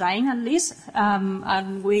we are trying at least,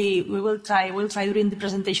 and we'll try during the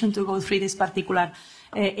presentation to go through this particular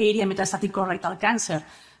area, metastatic colorectal cancer.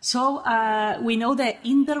 So we know the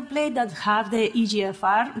interplay that have the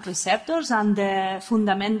EGFR receptors and the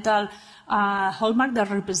fundamental hallmark that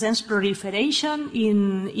represents proliferation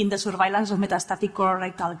in the surveillance of metastatic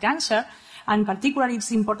colorectal cancer. And particularly, it's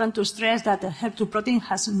important to stress that the HER2 protein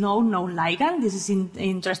has no ligand. This is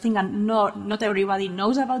interesting, and not everybody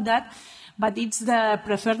knows about that. But it's the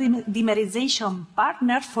preferred dimerization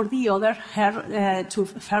partner for the other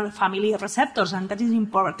HER2 family receptors, and that is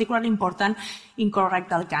particularly important in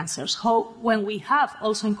colorectal cancers. When we have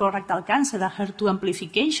also in colorectal cancer a HER2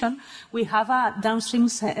 amplification, we have a downstream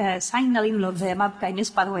signaling of the MAP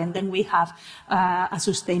kinase pathway, and then we have a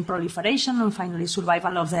sustained proliferation and finally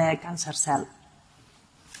survival of the cancer cell.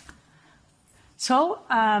 So,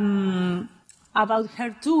 about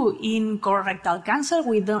HER2 in colorectal cancer,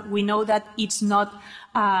 we know that it's not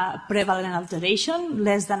a prevalent alteration.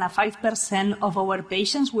 Less than 5% of our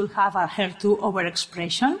patients will have a HER2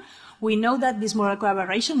 overexpression. We know that this molecular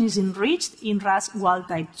aberration is enriched in RAS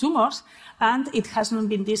wild-type tumors, and it has not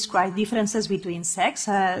been described differences between sex,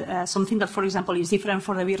 something that, for example, is different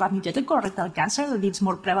for the BRAF-mutated colorectal cancer, that it's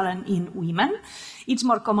more prevalent in women. It's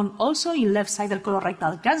more common also in left-sided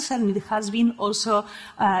colorectal cancer, and it has been also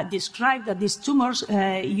described that these tumors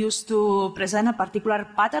used to present a particular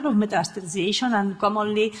pattern of metastasization, and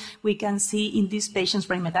commonly we can see in these patients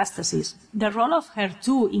brain metastases. The role of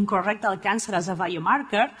HER2 in colorectal cancer as a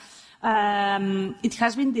biomarker It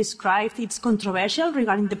has been described, it's controversial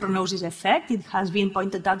regarding the prognosis effect. It has been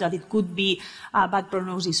pointed out that it could be a bad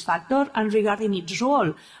prognosis factor, and regarding its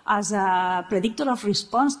role as a predictor of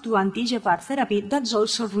response to anti-EGFR therapy, that's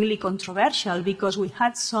also really controversial because we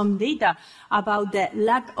had some data about the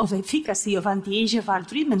lack of efficacy of anti-EGFR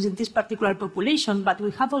treatments in this particular population, but we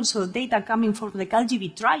have also data coming from the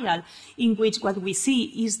CALGB trial in which what we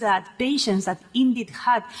see is that patients that indeed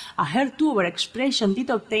had a HER2 overexpression did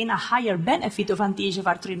obtain a higher benefit of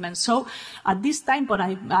anti-EGFR treatment. So at this time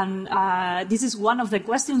point, this is one of the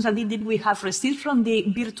questions that indeed we have received from the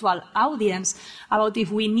virtual audience about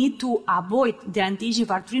if we need to avoid the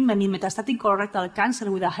anti-EGFR treatment in metastatic colorectal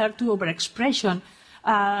cancer with a HER2 overexpression.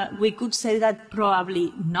 We could say that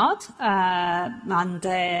probably not,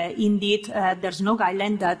 indeed, there's no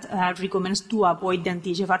guideline that recommends to avoid the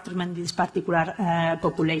anti-EGFR treatment in this particular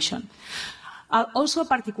population. Also, a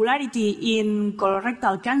particularity in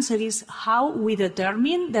colorectal cancer is how we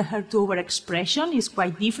determine the HER2 overexpression is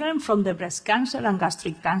quite different from the breast cancer and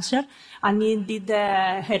gastric cancer. And indeed,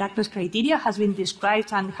 the Heracles criteria has been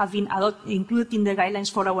described and have been included in the guidelines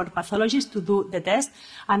for our pathologists to do the test.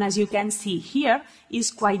 And as you can see here,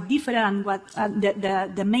 is quite different. And what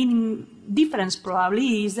the main difference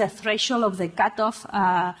probably is the threshold of the cutoff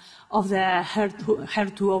of the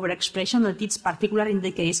HER2 overexpression, that it's particular in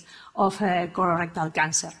the case of colorectal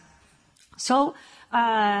cancer. So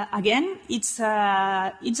again, it's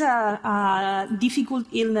a difficult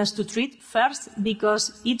illness to treat. First,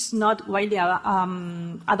 because it's not widely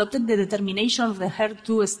adopted, the determination of the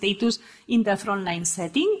HER2 status in the frontline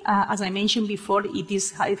setting. As I mentioned before,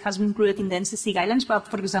 it has been included in the NCC guidelines, but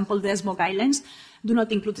for example, the ESMO guidelines do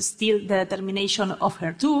not include still the determination of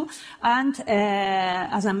HER2. And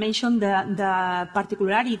as I mentioned, the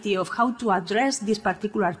particularity of how to address this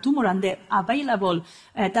particular tumor and the available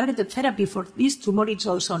targeted therapy for this tumor, it's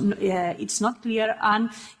also it's not clear,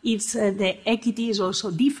 and the equity is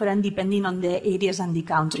also different depending on the areas and the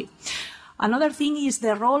country. Another thing is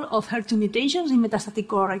the role of HER2 mutations in metastatic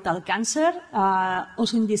colorectal cancer.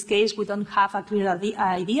 Also in this case, we don't have a clear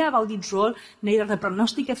idea about its role, neither the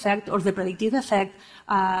prognostic effect or the predictive effect,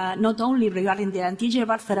 not only regarding the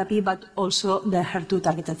anti-EGFR therapy, but also the HER2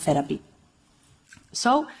 targeted therapy.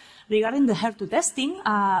 So, regarding the HER2 testing,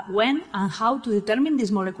 when and how to determine this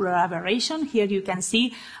molecular aberration, here you can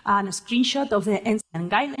see a screenshot of the NCCN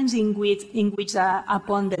guidelines in which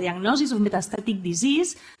upon the diagnosis of metastatic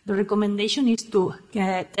disease, the recommendation is to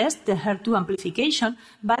test the HER2 amplification,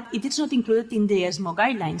 but it is not included in the ESMO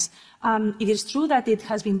guidelines. It is true that it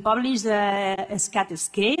has been published the SCAT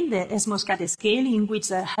scale, the ESMO SCAT scale, in which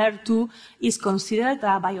the HER2 is considered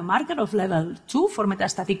a biomarker of level 2 for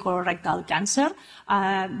metastatic colorectal cancer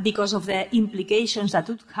because of the implications that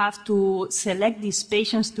would have to select these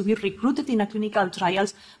patients to be recruited in a clinical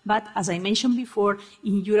trials. But as I mentioned before,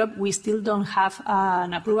 in Europe, we still don't have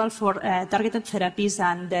an approval for targeted therapies,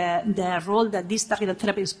 and the role that these targeted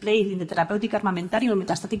therapies play in the therapeutic armamentarium of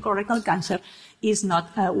metastatic colorectal cancer is not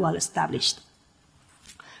well established.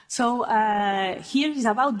 So here is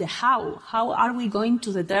about the how. How are we going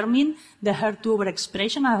to determine the HER2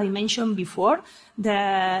 overexpression? As I mentioned before, the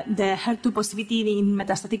HER2 positivity in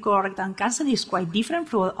metastatic colorectal cancer is quite different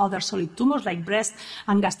from other solid tumors like breast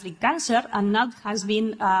and gastric cancer, and now has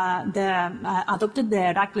been adopted the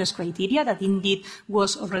Heracles criteria that indeed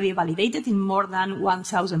was already validated in more than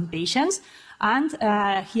 1,000 patients. And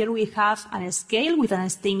here we have a scale with a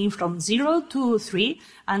staining from 0 to 3.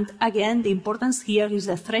 And again, the importance here is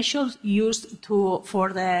the threshold used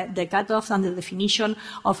for the cutoff and the definition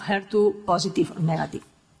of HER2 positive or negative.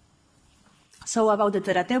 So about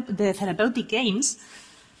the therapeutic aims,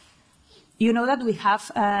 you know that we have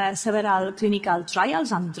several clinical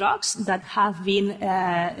trials and drugs that have been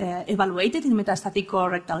evaluated in metastatic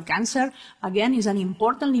colorectal cancer. Again, is an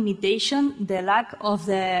important limitation, the lack of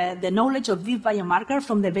the knowledge of this biomarker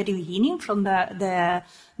from the very beginning, from the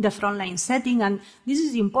frontline setting. And this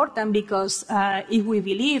is important because if we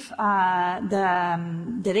believe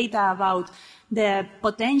the data about the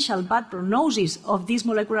potential bad prognosis of this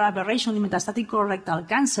molecular aberration in metastatic colorectal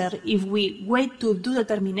cancer, if we wait to do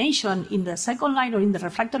determination in the second line or in the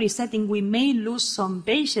refractory setting, we may lose some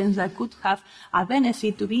patients that could have a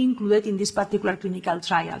benefit to be included in this particular clinical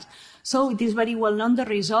trials. So it is very well known the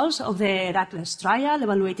results of the Heracles trial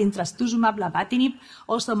evaluating trastuzumab, lapatinib,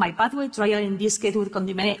 also MyPathway trial in this case with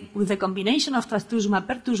the combination of trastuzumab,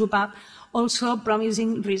 pertuzumab, also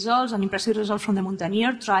promising results and impressive results from the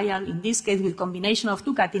Mountaineer trial, in this case with combination of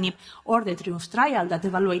tucatinib, or the Triumph trial that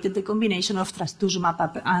evaluated the combination of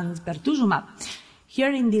trastuzumab and pertuzumab.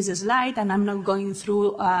 Here in this slide, and I'm not going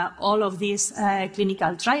through all of these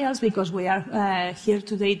clinical trials because we are here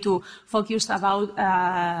today to focus about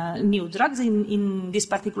new drugs in this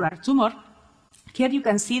particular tumor. Here you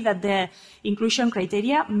can see that the inclusion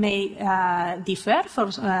criteria may differ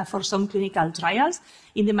for some clinical trials.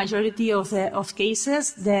 In the majority of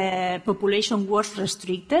cases, the population was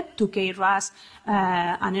restricted to KRAS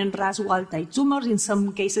and NRAS wild-type tumors. In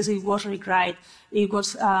some cases, it was required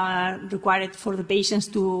for the patients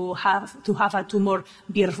to have a tumor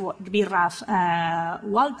BRAF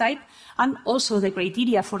wild-type, and also the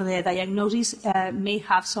criteria for the diagnosis may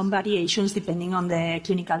have some variations depending on the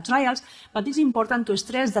clinical trials. But it's important to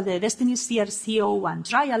stress that the DESTINY-CRC01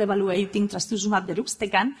 trial evaluating trastuzumab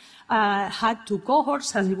deruxtecan had 2 cohorts,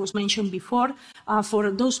 as it was mentioned before,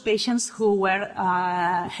 for those patients who were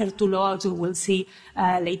HER2 low, as we will see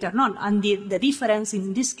later on. And the difference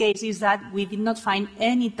in this case is that we did not find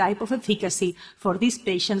any type of efficacy for these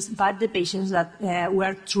patients, but the patients that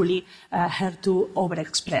were truly HER2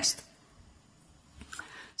 overexpressed.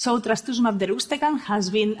 So trastuzumab deruxtecan has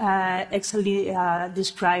been excellently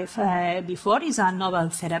described before. It's a novel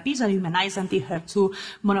therapy, it's a humanized anti-HER2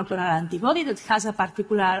 monoclonal antibody that has a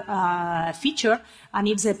particular feature, and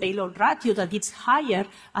it's a payload ratio that is higher,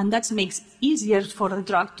 and that makes easier for the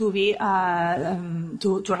drug to be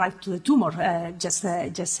to arrive to the tumor. Just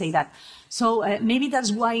say that. So maybe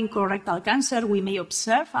that's why in colorectal cancer we may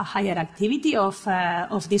observe a higher activity of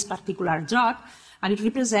this particular drug. And it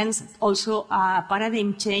represents also a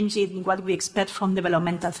paradigm change in what we expect from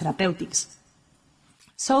developmental therapeutics.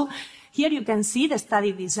 So here you can see the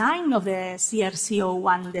study design of the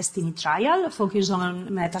CRC01 DESTINY trial focused on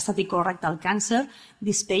metastatic colorectal cancer.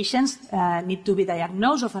 These patients need to be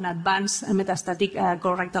diagnosed of an advanced metastatic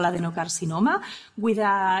colorectal adenocarcinoma.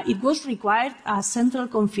 It was required a central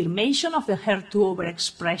confirmation of the HER2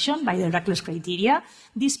 overexpression by the Reckless criteria.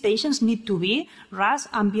 These patients need to be RAS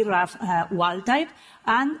and BRAF wild type,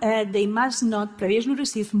 and they must not previously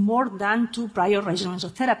receive more than 2 prior regimens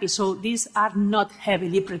of therapy. So these are not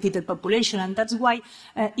heavily pretreated population, and that's why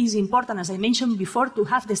it's important, as I mentioned before, to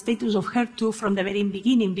have the status of HER2 from the very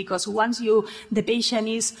beginning, because once the patient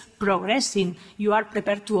is progressing, you are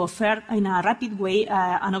prepared to offer in a rapid way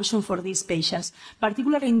an option for these patients,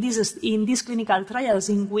 particularly in these clinical trials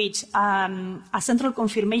in which a central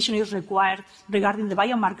confirmation is required regarding the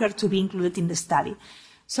biomarker to be included in the study.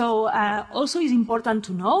 So also it's important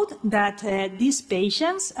to note that these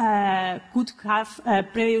patients could have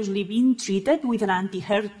previously been treated with an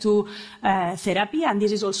anti-HER2 therapy, and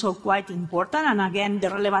this is also quite important, and again, the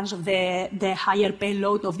relevance of the higher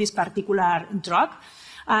payload of this particular drug.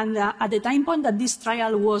 And at the time point that this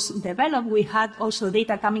trial was developed, we had also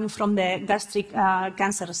data coming from the gastric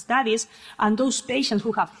cancer studies, and those patients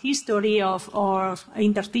who have history of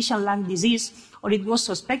interstitial lung disease, or it was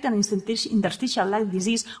suspected interstitial lung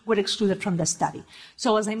disease, were excluded from the study.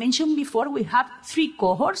 So as I mentioned before, we have 3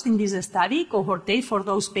 cohorts in this study. Cohort A for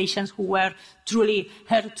those patients who were truly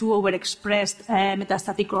HER2 overexpressed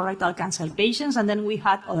metastatic colorectal cancer patients, and then we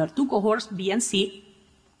had other 2 cohorts, B and C,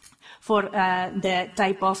 for the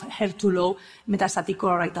type of HER2 low metastatic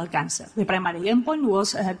colorectal cancer. The primary endpoint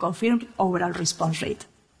was confirmed overall response rate.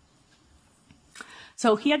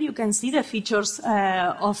 So here you can see the features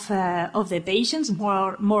of the patients,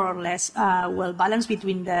 more or less well balanced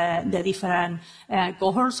between the different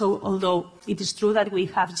cohorts. So although it is true that we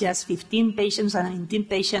have just 15 patients and 19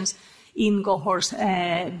 patients in cohorts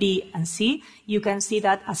B and C, you can see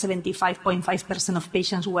that 75.5% of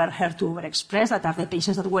patients were HER2 overexpressed, that are the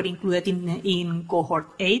patients that were included in cohort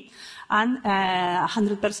 8, and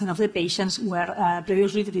 100% of the patients were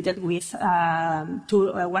previously treated with 1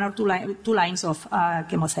 or 2 lines of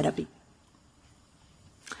chemotherapy.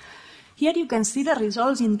 Here you can see the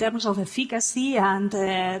results in terms of efficacy and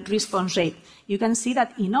response rate. You can see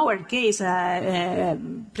that in our case,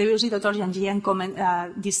 previously Dr. Janjian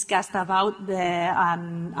discussed about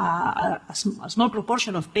a small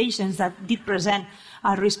proportion of patients that did present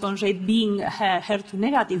a response rate being HER2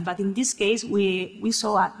 negative, but in this case we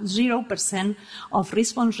saw a 0% of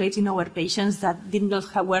response rates in our patients that did not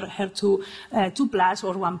have HER2 2+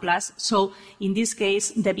 or 1+. So in this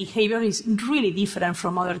case, the behavior is really different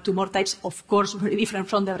from other tumor types, of course, very different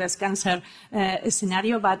from the breast cancer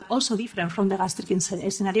scenario, but also different from the gastric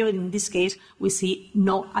scenario. In this case, we see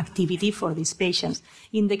no activity for these patients.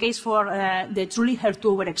 In the case for the truly HER2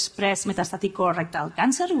 overexpressed metastatic colorectal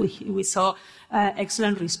cancer, we saw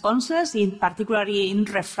excellent responses, particularly in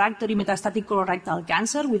refractory metastatic colorectal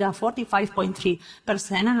cancer, with a 45.3%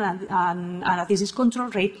 and a disease control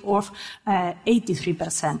rate of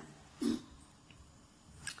 83%.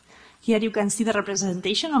 Here you can see the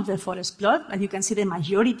representation of the forest plot, and you can see the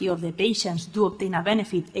majority of the patients do obtain a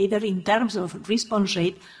benefit either in terms of response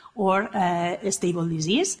rate or stable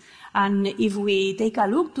disease. And if we take a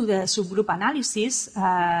look to the subgroup analysis,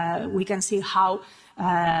 we can see how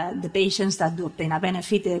the patients that do obtain a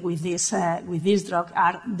benefit with this drug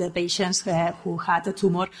are the patients who had a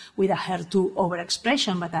tumor with a HER2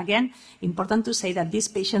 overexpression. But again, important to say that these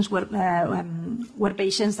patients were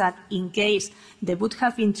patients that, in case they would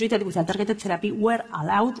have been treated with a targeted therapy, were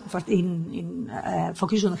allowed, in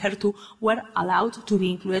focus on HER2, were allowed to be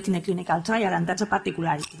included in a clinical trial, and that's a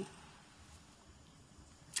particularity.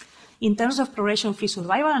 In terms of progression-free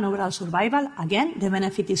survival and overall survival, again, the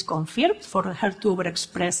benefit is confirmed for HER2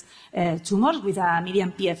 overexpressed tumors with a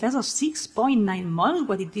median PFS of 6.9 months,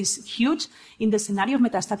 but it is huge in the scenario of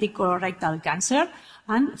metastatic colorectal cancer,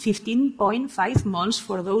 and 15.5 months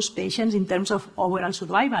for those patients in terms of overall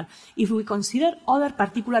survival. If we consider other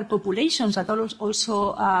particular populations that are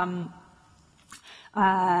also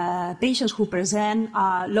patients who present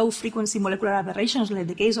low-frequency molecular aberrations, like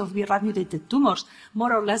the case of BRAF-mutated tumors,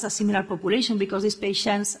 more or less a similar population, because these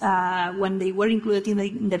patients, when they were included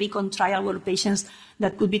in the BEACON trial, were patients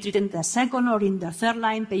that could be treated in the second or in the third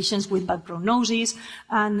line, patients with bad prognosis.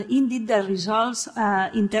 And indeed, the results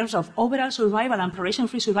in terms of overall survival and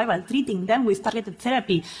progression-free survival, treating them with targeted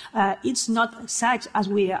therapy, it's not such as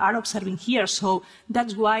we are observing here. So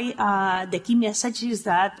that's why the key message is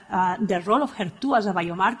that the role of HER2 as a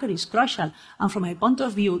biomarker is crucial. And from my point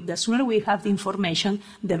of view, the sooner we have the information,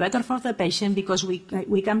 the better for the patient, because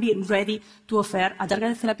we can be ready to offer a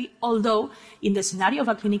targeted therapy, although in the scenario of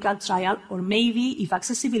a clinical trial, or maybe if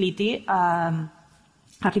accessibility, a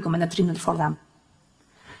recommended treatment for them.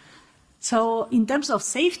 So in terms of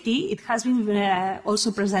safety, it has been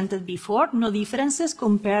also presented before, no differences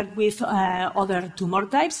compared with other tumor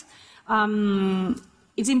types.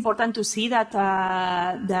 It's important to see that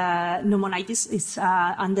the pneumonitis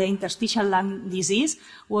and the interstitial lung disease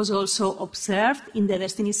was also observed in the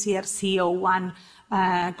DESTINY-CRC01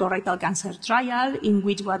 colorectal cancer trial, in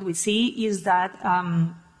which what we see is that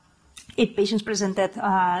 8 patients presented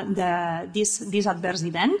this adverse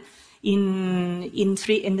event. In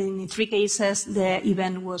 3 cases, the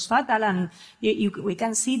event was fatal, and we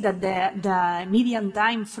can see that the median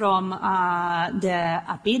time from the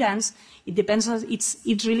appearance, it depends.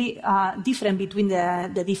 It's really different between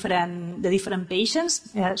the different patients.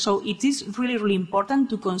 So it is really important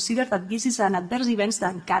to consider that this is an adverse event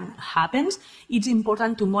that can happen. It's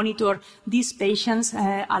important to monitor these patients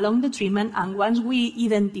along the treatment, and once we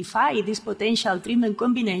identify this potential treatment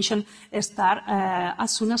combination, start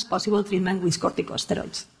as soon as possible treatment with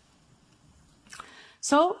corticosteroids.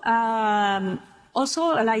 So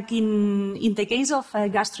also, like in the case of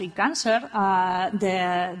gastric cancer,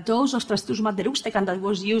 the dose of trastuzumab deruxtecan that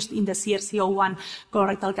was used in the CRC01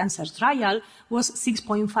 colorectal cancer trial was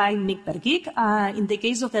 6.5 mg per kg. In the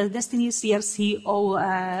case of the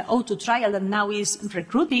DESTINY-CRC02 trial that now is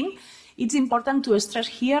recruiting, it's important to stress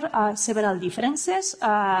here several differences.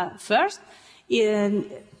 First, in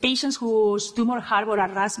patients whose tumor harbor a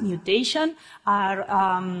RAS mutation are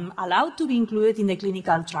allowed to be included in the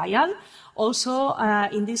clinical trial. Also,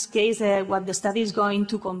 in this case, what the study is going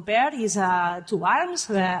to compare is 2 arms.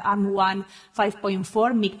 Arm 1,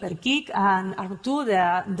 5.4 mg per kg, and arm 2,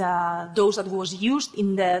 the dose that was used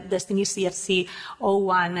in the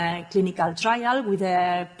DESTINY-CRC01 clinical trial, with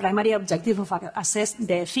the primary objective of assess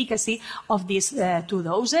the efficacy of these 2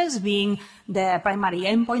 doses, being the primary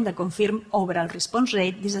endpoint that confirm overall response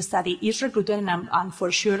rate. This study is recruited, and for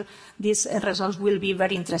sure these results will be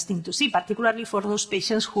very interesting to see, particularly for those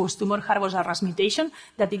patients whose tumor harbors a RAS mutation,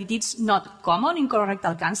 that it is not common in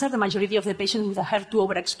colorectal cancer. The majority of the patients with a HER2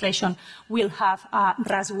 overexpression will have a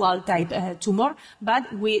RAS wild-type tumor, but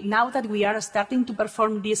now that we are starting to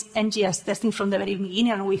perform this NGS testing from the very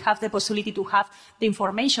beginning, and we have the possibility to have the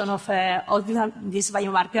information of this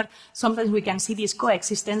biomarker, sometimes we can see this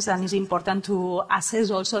coexistence, and it's important to assess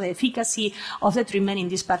also the efficacy of the treatment in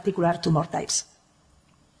these particular tumor types.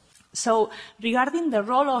 So regarding the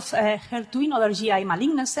role of HER2 in other GI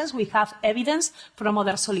malignancies, we have evidence from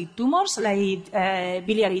other solid tumors like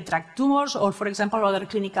biliary tract tumors, or for example other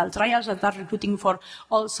clinical trials that are recruiting for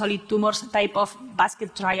all solid tumors, type of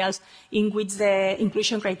basket trials in which the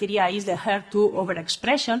inclusion criteria is the HER2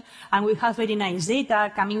 overexpression. And we have very nice data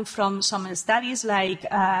coming from some studies like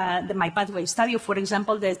the MyPathway study, for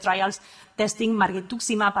example, the trials testing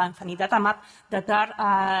margetuximab and zanidatamab that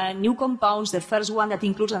are new compounds. The first one that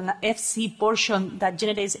includes an Fc portion that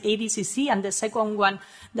generates ADCC, and the second one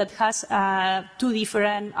that has two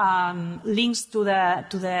different links to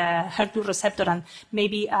the HER2 receptor and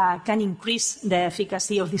maybe can increase the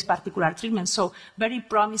efficacy of this particular treatment. So very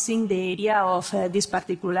promising, the area of this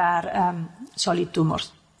particular solid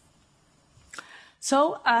tumors.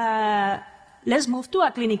 So let's move to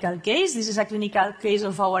a clinical case. This is a clinical case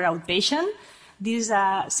of our outpatient. This is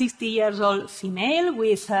a 60-year-old female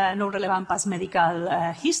with no relevant past medical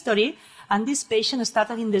history. And this patient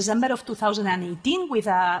started in December of 2018 with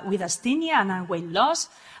asthenia and weight loss.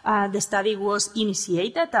 The study was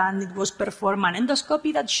initiated and it was performed an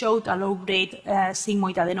endoscopy that showed a low-grade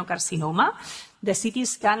sigmoid adenocarcinoma. The CT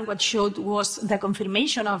scan, what showed was the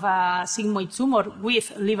confirmation of a sigmoid tumor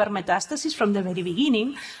with liver metastasis from the very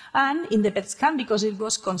beginning. And in the PET scan, because it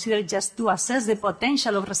was considered just to assess the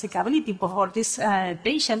potential of resecability for this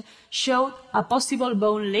patient, showed a possible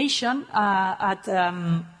bone lesion at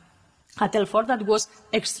L4 that was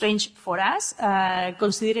strange for us,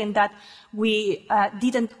 considering that we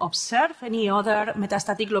didn't observe any other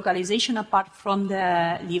metastatic localization apart from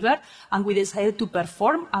the liver, and we decided to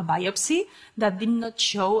perform a biopsy that did not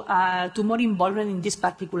show tumor involvement in this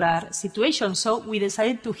particular situation. So we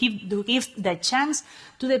decided to give the chance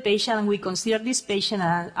to the patient, and we consider this patient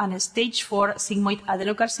a stage 4 sigmoid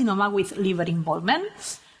adenocarcinoma with liver involvement.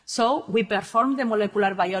 So we performed the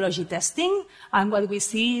molecular biology testing, and what we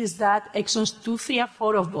see is that exons 2, 3, and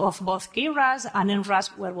 4 of both KRAS and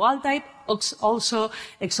NRAS were wild type, also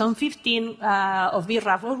exon 15 of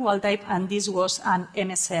BRAF was wild type, and this was an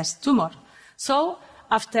MSS tumor. So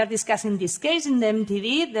after discussing this case in the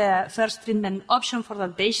MTD, the first treatment option for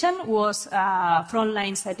that patient was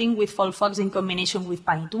frontline setting with FOLFOX in combination with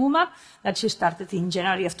panitumumab that she started in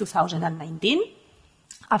January of 2019.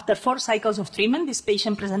 After 4 cycles of treatment, this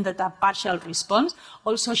patient presented a partial response.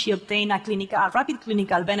 Also, she obtained a rapid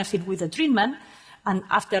clinical benefit with the treatment. And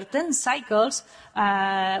after 10 cycles,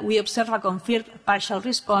 we observed a confirmed partial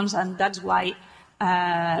response, and that's why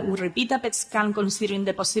we repeat a PET scan considering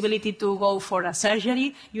the possibility to go for a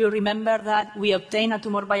surgery. You remember that we obtained a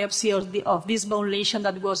tumor biopsy of this bone lesion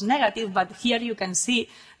that was negative, but here you can see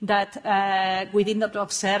that we did not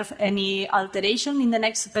observe any alteration in the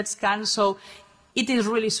next PET scan. So it is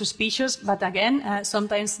really suspicious, but again,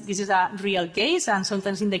 sometimes this is a real case, and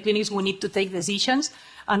sometimes in the clinics we need to take decisions,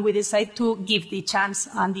 and we decide to give the chance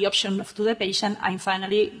and the option to the patient, and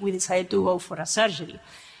finally we decided to go for a surgery.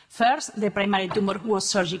 First, the primary tumor was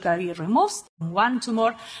surgically removed, one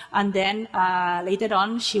tumor, and then later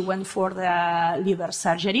on she went for the liver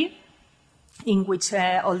surgery, in which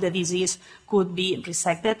all the disease could be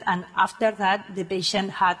resected, and after that the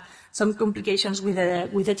patient had some complications with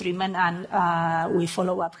the treatment, and we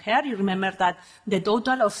follow up her. You remember that the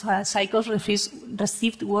total of cycles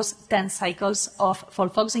received was 10 cycles of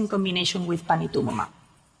FOLFOX in combination with panitumumab.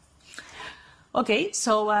 Okay,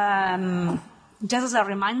 so just as a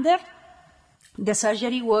reminder, the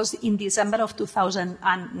surgery was in December of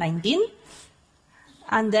 2019.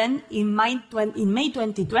 And then in May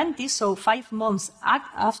 2020, so 5 months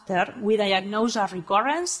after, we diagnosed a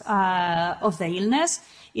recurrence of the illness.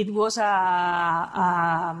 It was a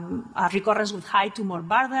recurrence with high tumor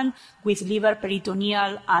burden, with liver,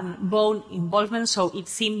 peritoneal, and bone involvement. So it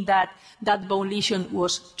seemed that that bone lesion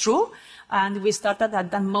was true. And we started at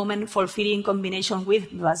that moment FOLFIRI in combination with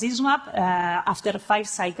bevacizumab. After 5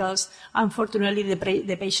 cycles, unfortunately,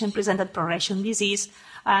 the patient presented progression disease,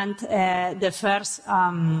 and the first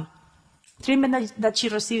treatment that she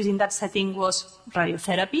received in that setting was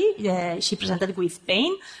radiotherapy. She presented with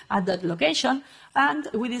pain at that location, and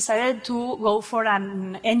we decided to go for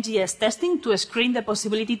an NGS testing to screen the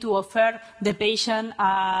possibility to offer the patient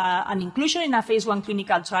an inclusion in a phase 1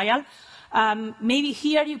 clinical trial. Maybe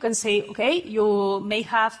here you can say, okay, you may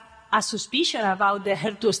have a suspicion about the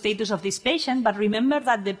HER2 status of this patient, but remember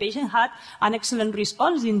that the patient had an excellent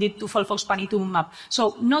response indeed to FOLFOX panitumumab.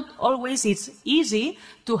 So not always it's easy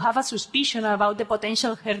to have a suspicion about the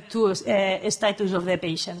potential HER2 status of the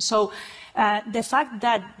patient. So the fact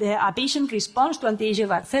that a patient responds to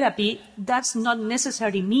anti-EGFR therapy does not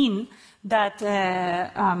necessarily mean that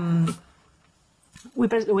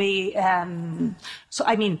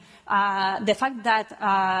the fact that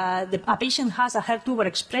a patient has a HER2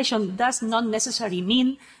 overexpression does not necessarily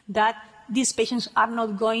mean that these patients are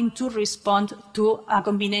not going to respond to a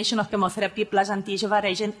combination of chemotherapy plus anti-EGFR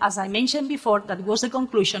agent. As I mentioned before, that was the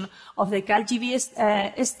conclusion of the CALGB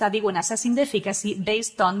study when assessing the efficacy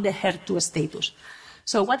based on the HER2 status.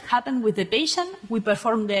 So what happened with the patient? We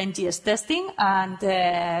performed the NGS testing, and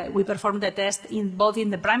we performed the test both in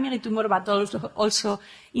the primary tumor, but also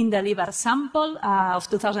in the liver sample of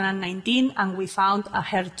 2019, and we found a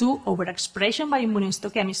HER2 overexpression by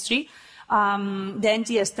immunohistochemistry. The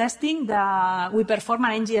NGS testing, we perform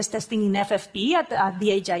an NGS testing in FFPE at the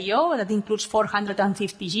HIO that includes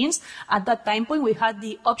 450 genes. At that time point, we had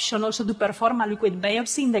the option also to perform a liquid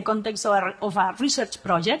biopsy in the context of a research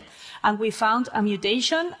project, and we found a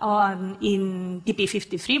mutation in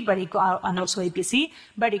TP53 and also APC,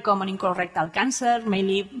 very common in colorectal cancer.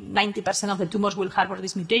 Mainly 90% of the tumors will harbor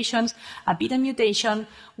these mutations. A beta mutation.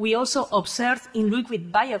 We also observed in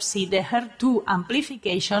liquid biopsy the HER2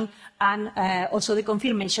 amplification, and also the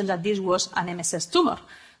confirmation that this was an MSS tumor.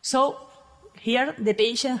 So here the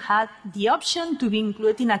patient had the option to be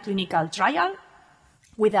included in a clinical trial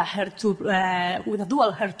with a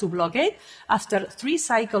dual HER2 blockade. After 3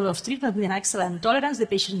 cycles of treatment with an excellent tolerance, the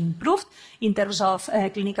patient improved in terms of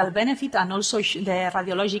clinical benefit, and also the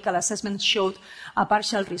radiological assessment showed a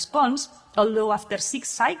partial response, although after 6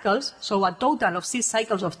 cycles, so a total of 6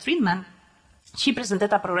 cycles of treatment, she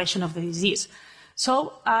presented a progression of the disease.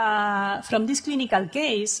 So from this clinical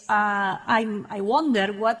case, I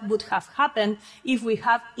wonder what would have happened if we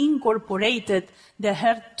have incorporated the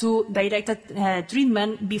HER2-directed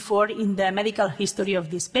treatment before in the medical history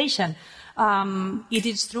of this patient. It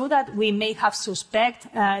is true that we may have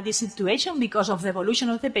suspect this situation because of the evolution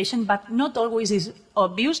of the patient, but not always is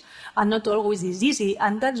obvious and not always is easy.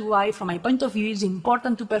 And that's why, from my point of view, it's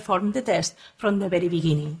important to perform the test from the very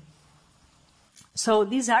beginning. So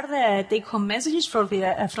these are the take-home messages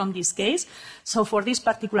from this case. So for this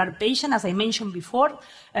particular patient, as I mentioned before,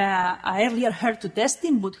 earlier HER2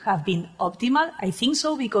 testing would have been optimal. I think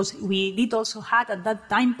so, because we did also had at that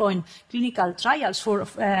time point clinical trials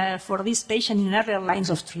for this patient in earlier lines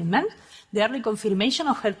of treatment. The early confirmation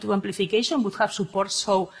of HER2 amplification would have support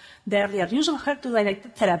so the earlier use of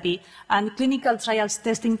HER2-directed therapy, and clinical trials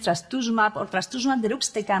testing trastuzumab or trastuzumab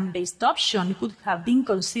deruxtecan-based option could have been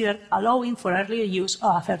considered, allowing for earlier use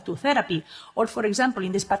of HER2 therapy. Or, for example,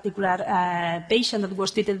 in this particular patient that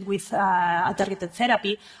was treated with a targeted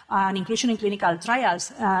therapy, an inclusion in clinical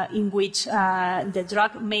trials in which the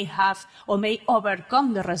drug may have or may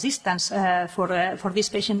overcome the resistance for this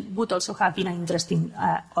patient would also have been an interesting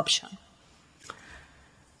option.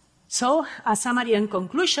 So, a summary and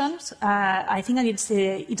conclusions, I think that it's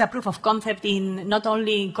a proof of concept in not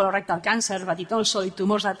only in colorectal cancer, but it also in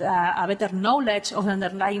tumors that a better knowledge of the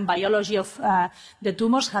underlying biology of the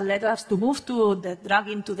tumors has led us to move to the drug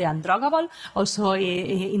into the undruggable. Also,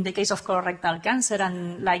 in the case of colorectal cancer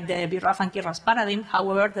and like the BRAF and KRAS paradigm,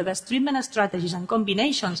 however, the best treatment strategies and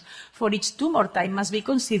combinations for each tumor type must be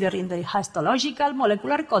considered in the histological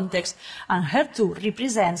molecular context, and HER2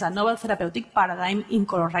 represents a novel therapeutic paradigm in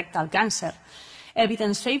colorectal cancer.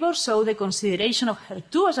 Evidence favors so the consideration of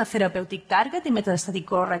HER2 as a therapeutic target in metastatic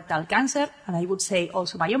colorectal cancer, and I would say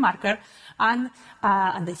also biomarker, and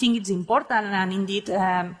I think it's important, and indeed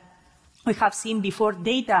we have seen before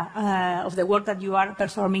data of the work that you are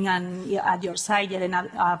performing at your site, Elena,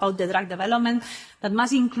 about the drug development that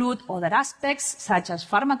must include other aspects such as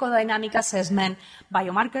pharmacodynamic assessment,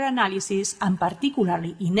 biomarker analysis, and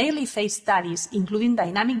particularly in early phase studies, including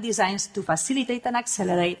dynamic designs to facilitate and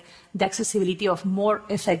accelerate the accessibility of more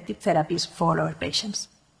effective therapies for our patients.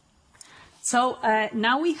 So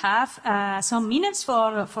now we have some minutes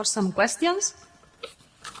for some questions.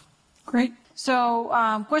 Great. So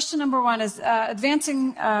question number 1 is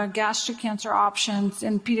advancing gastric cancer options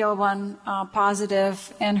in PD-L1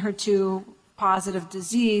 positive and HER2 positive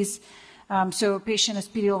disease. So a patient is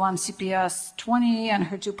PD-L1 CPS 20 and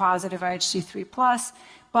HER2 positive IHC3+.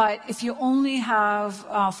 But if you only have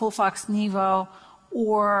FOLFOX/nivo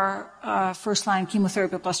or first-line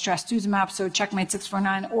chemotherapy plus trastuzumab, so CheckMate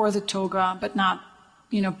 649 or the TOGA, but not,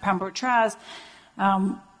 Pembro-Traz,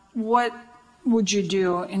 what would you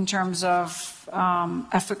do in terms of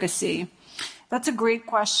efficacy? That's a great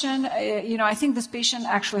question. I think this patient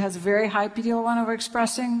actually has a very high PD-L1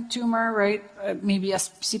 overexpressing tumor, right? Maybe a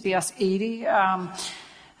CPS 80.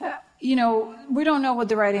 We don't know what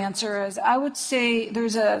the right answer is. I would say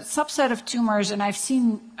there's a subset of tumors, and I've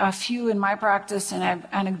seen a few in my practice, and I've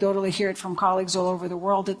anecdotally heard from colleagues all over the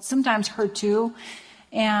world, that sometimes HER2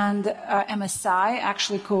 and MSI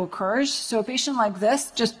actually co-occurs. So a patient like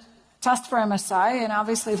this, just test for MSI, and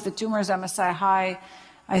obviously if the tumor is MSI high,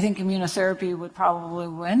 I think immunotherapy would probably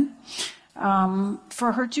win.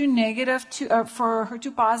 For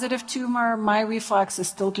HER2 positive tumor, my reflex is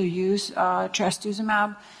still to use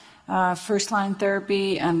trastuzumab, first line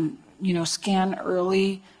therapy, and scan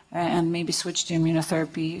early and maybe switch to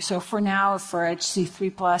immunotherapy. So for now, for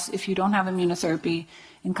HC3+, if you don't have immunotherapy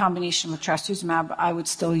in combination with trastuzumab, I would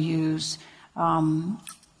still use FOLFOX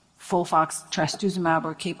trastuzumab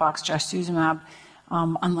or CAPOX trastuzumab,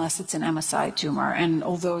 unless it's an MSI tumor. And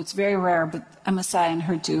although it's very rare, but MSI and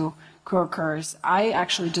HER2 co-occurs. I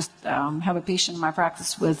actually just have a patient in my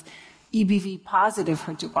practice with EBV positive,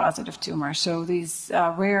 HER2 positive tumor. So these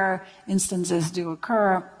rare instances do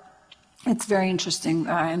occur. It's very interesting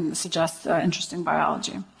and suggests interesting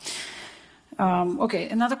biology. Okay,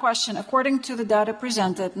 another question. According to the data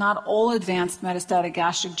presented, not all advanced metastatic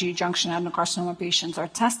gastric G-junction adenocarcinoma patients are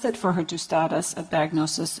tested for HER2 status at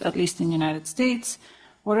diagnosis, at least in the United States.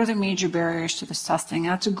 What are the major barriers to this testing?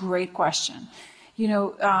 That's a great question. You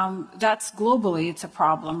know, that's globally, it's a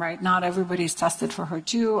problem, right? Not everybody is tested for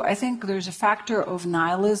HER2. I think there's a factor of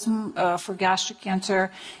nihilism for gastric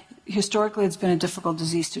cancer. Historically, it's been a difficult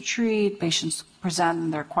disease to treat. Patients present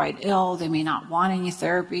and they're quite ill. They may not want any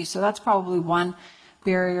therapy. So that's probably one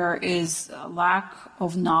barrier, is lack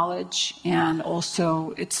of knowledge. And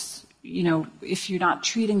also it's, you know, if you're not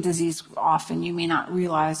treating disease often, you may not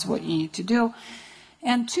realize what you need to do.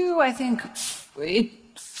 And two, I think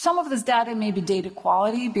some of this data may be data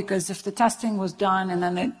quality, because if the testing was done and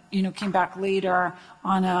then it, you know, came back later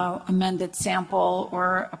on a amended sample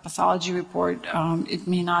or a pathology report, it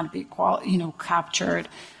may not be captured.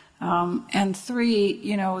 And three,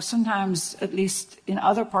 you know, sometimes, at least in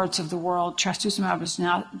other parts of the world, trastuzumab is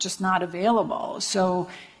not available. So,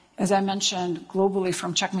 as I mentioned, globally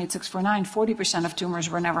from Checkmate 649, 40% of tumors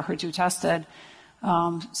were never HER2 tested.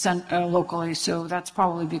 Locally, so that's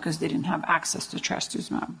probably because they didn't have access to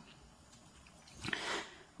trastuzumab.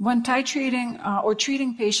 When titrating or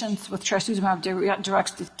treating patients with trastuzumab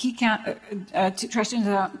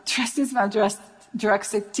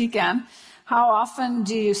deruxtecan, how often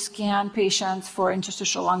do you scan patients for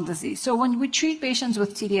interstitial lung disease? So when we treat patients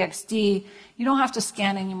with T-DXd, you don't have to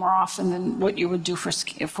scan any more often than what you would do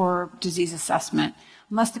for disease assessment.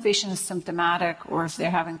 Unless the patient is symptomatic or if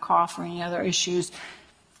they're having cough or any other issues,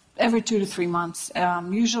 every 2 to 3 months.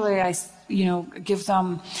 Usually I, give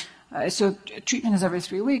them, so treatment is every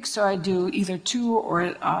 3 weeks, so I do either 2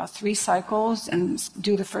 or 3 cycles and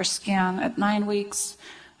do the first scan at 9 weeks.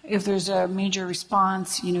 If there's a major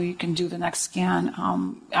response, you can do the next scan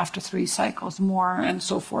after 3 cycles more and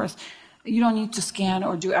so forth. You don't need to scan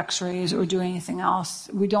or do x-rays or do anything else.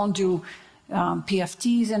 We don't do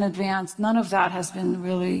PFTs in advance. None of that has been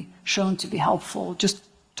really shown to be helpful. Just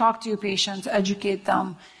talk to your patients, educate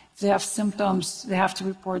them. If they have symptoms, they have to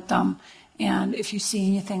report them. And if you see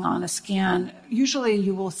anything on a scan, usually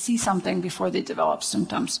you will see something before they develop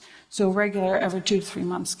symptoms. So regular, every 2 to 3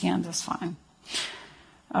 month scans is fine.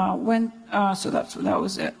 So that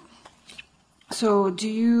was it. So do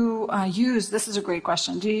you this is a great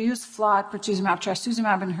question, do you use FLOT, pertuzumab,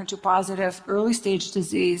 trastuzumab in HER2 positive early stage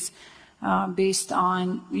disease based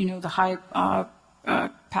on, the high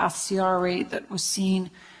path CR rate that was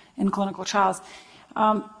seen in clinical trials?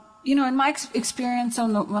 In my experience,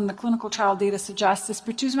 when the clinical trial data suggests this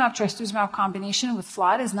pertuzumab, trastuzumab combination with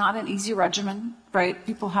FLOT is not an easy regimen, right?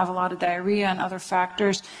 People have a lot of diarrhea and other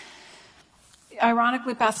factors.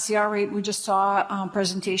 Ironically, path CR rate, we just saw a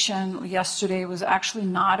presentation yesterday, was actually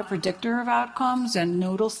not a predictor of outcomes, and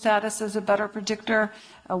nodal status is a better predictor.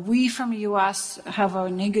 We from the U.S. have a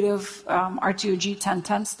negative RTOG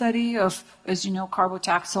 1010 study of, as you know,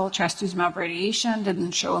 carbotaxol, trastuzumab radiation,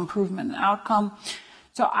 didn't show improvement in outcome.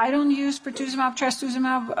 So I don't use pertuzumab,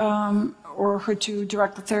 trastuzumab, or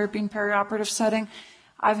HER2-directed therapy in perioperative setting.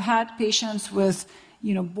 I've had patients with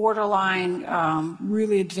borderline,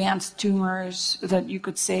 really advanced tumors that you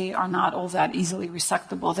could say are not all that easily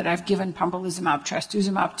resectable that I've given pembrolizumab,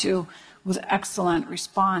 trastuzumab to with excellent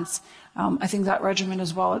response. I think that regimen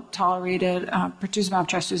is well tolerated. Pertuzumab,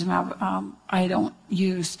 trastuzumab, I don't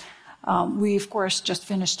use. We, of course, just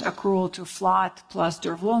finished accrual to FLOT plus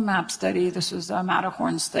durvalumab study. This was a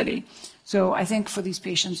Matterhorn study. So I think for these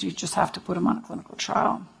patients, you just have to put them on a clinical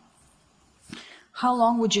trial. How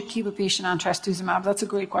long would you keep a patient on trastuzumab? That's a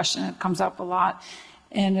great question. It comes up a lot.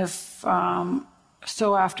 And if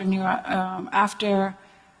after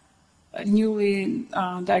newly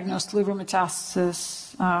diagnosed liver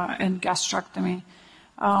metastasis and gastrectomy.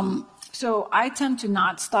 So I tend to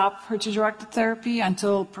not stop HER2-directed therapy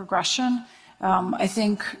until progression. I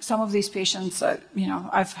think some of these patients,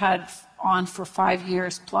 I've had on for 5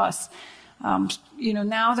 years plus.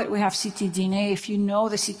 Now that we have ctDNA, if you know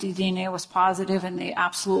the ctDNA was positive and they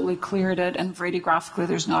absolutely cleared it and radiographically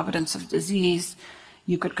there's no evidence of disease,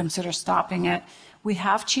 you could consider stopping it. We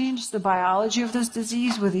have changed the biology of this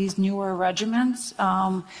disease with these newer regimens.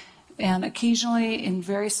 And occasionally, in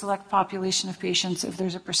very select population of patients, if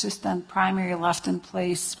there's a persistent primary left in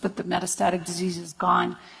place, but the metastatic disease is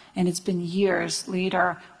gone, and it's been years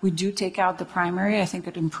later, we do take out the primary. I think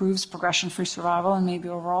it improves progression-free survival and maybe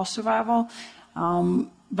overall survival.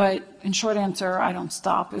 But in short answer, I don't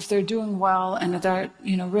stop. If they're doing well and their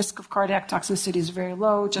risk of cardiac toxicity is very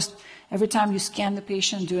low, just every time you scan the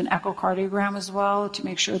patient, do an echocardiogram as well to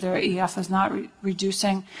make sure their EF is not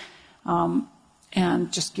reducing,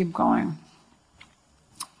 and just keep going.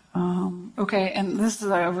 Okay, and this is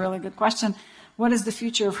a really good question. What is the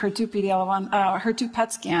future of HER2 PD-L1, HER2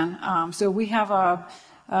 PET scan? So we have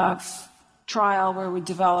a trial where we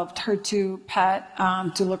developed HER2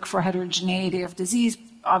 PET to look for heterogeneity of disease.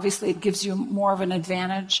 Obviously, it gives you more of an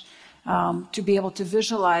advantage to be able to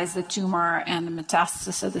visualize the tumor and the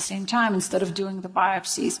metastasis at the same time instead of doing the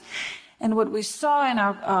biopsies. And what we saw in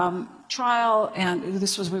our trial, and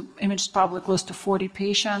this was, we imaged probably close to 40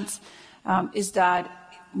 patients, is that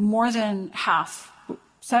more than half,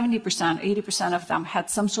 70%, 80% of them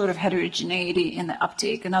had some sort of heterogeneity in the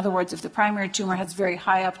uptake. In other words, if the primary tumor has very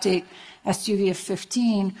high uptake, SUV of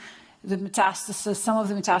 15, the metastasis, some of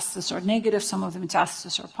the metastases are negative, some of the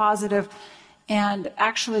metastases are positive. And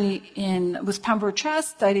actually, with Pembro-Chas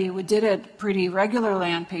study, we did it pretty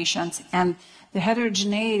regularly on patients, and the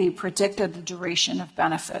heterogeneity predicted the duration of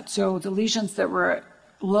benefit. So the lesions that were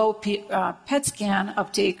low PET scan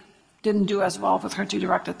uptake didn't do as well with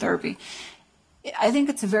HER2-directed therapy. I think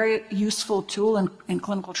it's a very useful tool in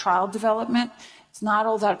clinical trial development. It's not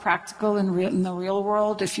all that practical in the real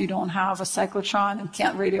world if you don't have a cyclotron and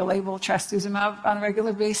can't radiolabel trastuzumab on a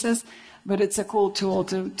regular basis, but it's a cool tool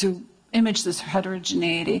to image this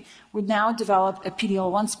heterogeneity. We've now developed a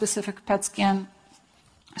PD-L1 specific PET scan.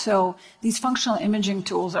 So these functional imaging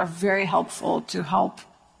tools are very helpful to help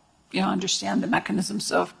understand the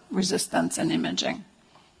mechanisms of resistance and imaging.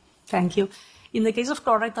 Thank you. In the case of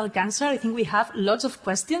colorectal cancer, I think we have lots of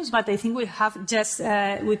questions, but I think we have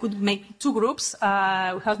we could make two groups. We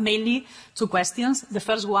have mainly two questions. The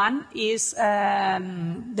first one is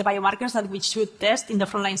the biomarkers that we should test in the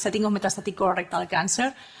frontline setting of metastatic colorectal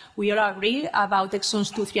cancer. We all agree about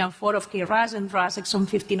exons 2, 3, and 4 of KRAS and RAS exon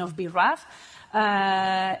 15 of BRAF.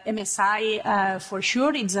 MSI, for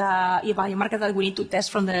sure, it's a biomarker that we need to test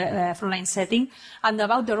from the frontline setting. And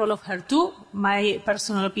about the role of HER2, my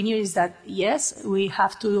personal opinion is that, yes, we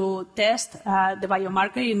have to test the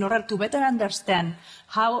biomarker in order to better understand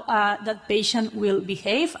how that patient will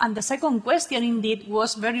behave. And the second question, indeed,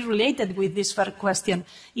 was very related with this first question.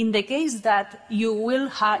 In the case that you would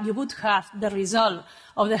have the result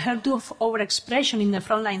of the HER2 overexpression in the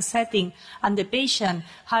frontline setting, and the patient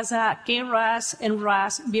has a KRAS and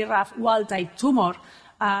RAS BRAF wild-type tumor,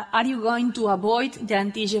 are you going to avoid the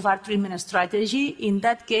anti-EGFR treatment strategy? In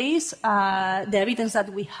that case, the evidence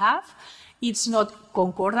that we have, it's not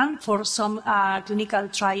concordant. For some clinical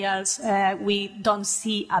trials, we don't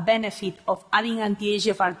see a benefit of adding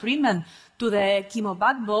anti-EGFR treatment to the chemo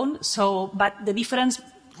backbone. But the difference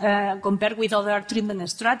compared with other treatment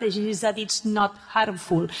strategies is that it's not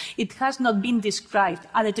harmful. It has not been described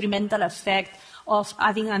a detrimental effect of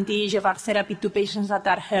adding anti-EGFR therapy to patients that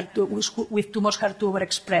are HER2 with tumors HER2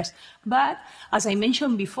 overexpressed. But as I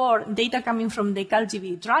mentioned before, data coming from the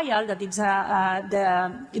CALGB trial that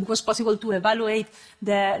it was possible to evaluate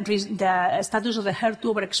the status of the HER2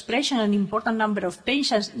 overexpression in an important number of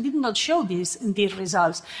patients did not show these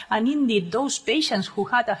results. And indeed, those patients who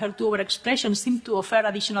had a HER2 overexpression seemed to offer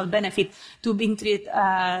additional benefit to being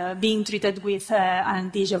treated with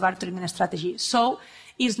anti-EGFR treatment strategy. So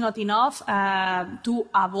it's not enough to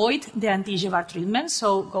avoid the anti-EGFR treatment,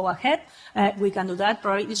 so go ahead. We can do that.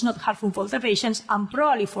 Probably it's not harmful for the patients, and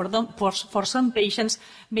probably for some patients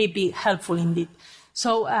may be helpful indeed.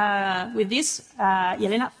 So with this,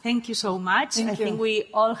 Yelena, thank you so much. I think we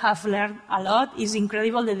all have learned a lot. It's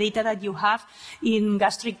incredible the data that you have in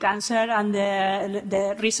gastric cancer and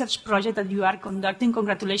the research project that you are conducting.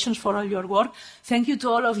 Congratulations for all your work. Thank you to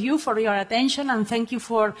all of you for your attention, and thank you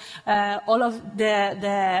for all of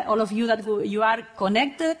you that you are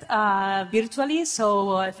connected virtually.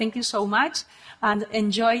 So thank you so much, and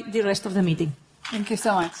enjoy the rest of the meeting. Thank you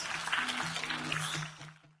so much.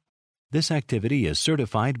 This activity is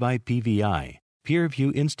certified by PVI, Peer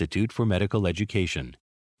Review Institute for Medical Education.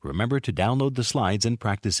 Remember to download the slides and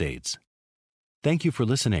practice aids. Thank you for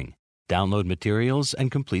listening. Download materials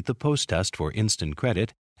and complete the post-test for instant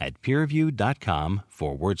credit at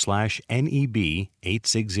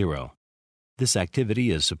peerreview.com/NEB860. This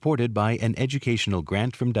activity is supported by an educational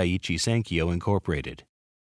grant from Daiichi Sankyo Incorporated.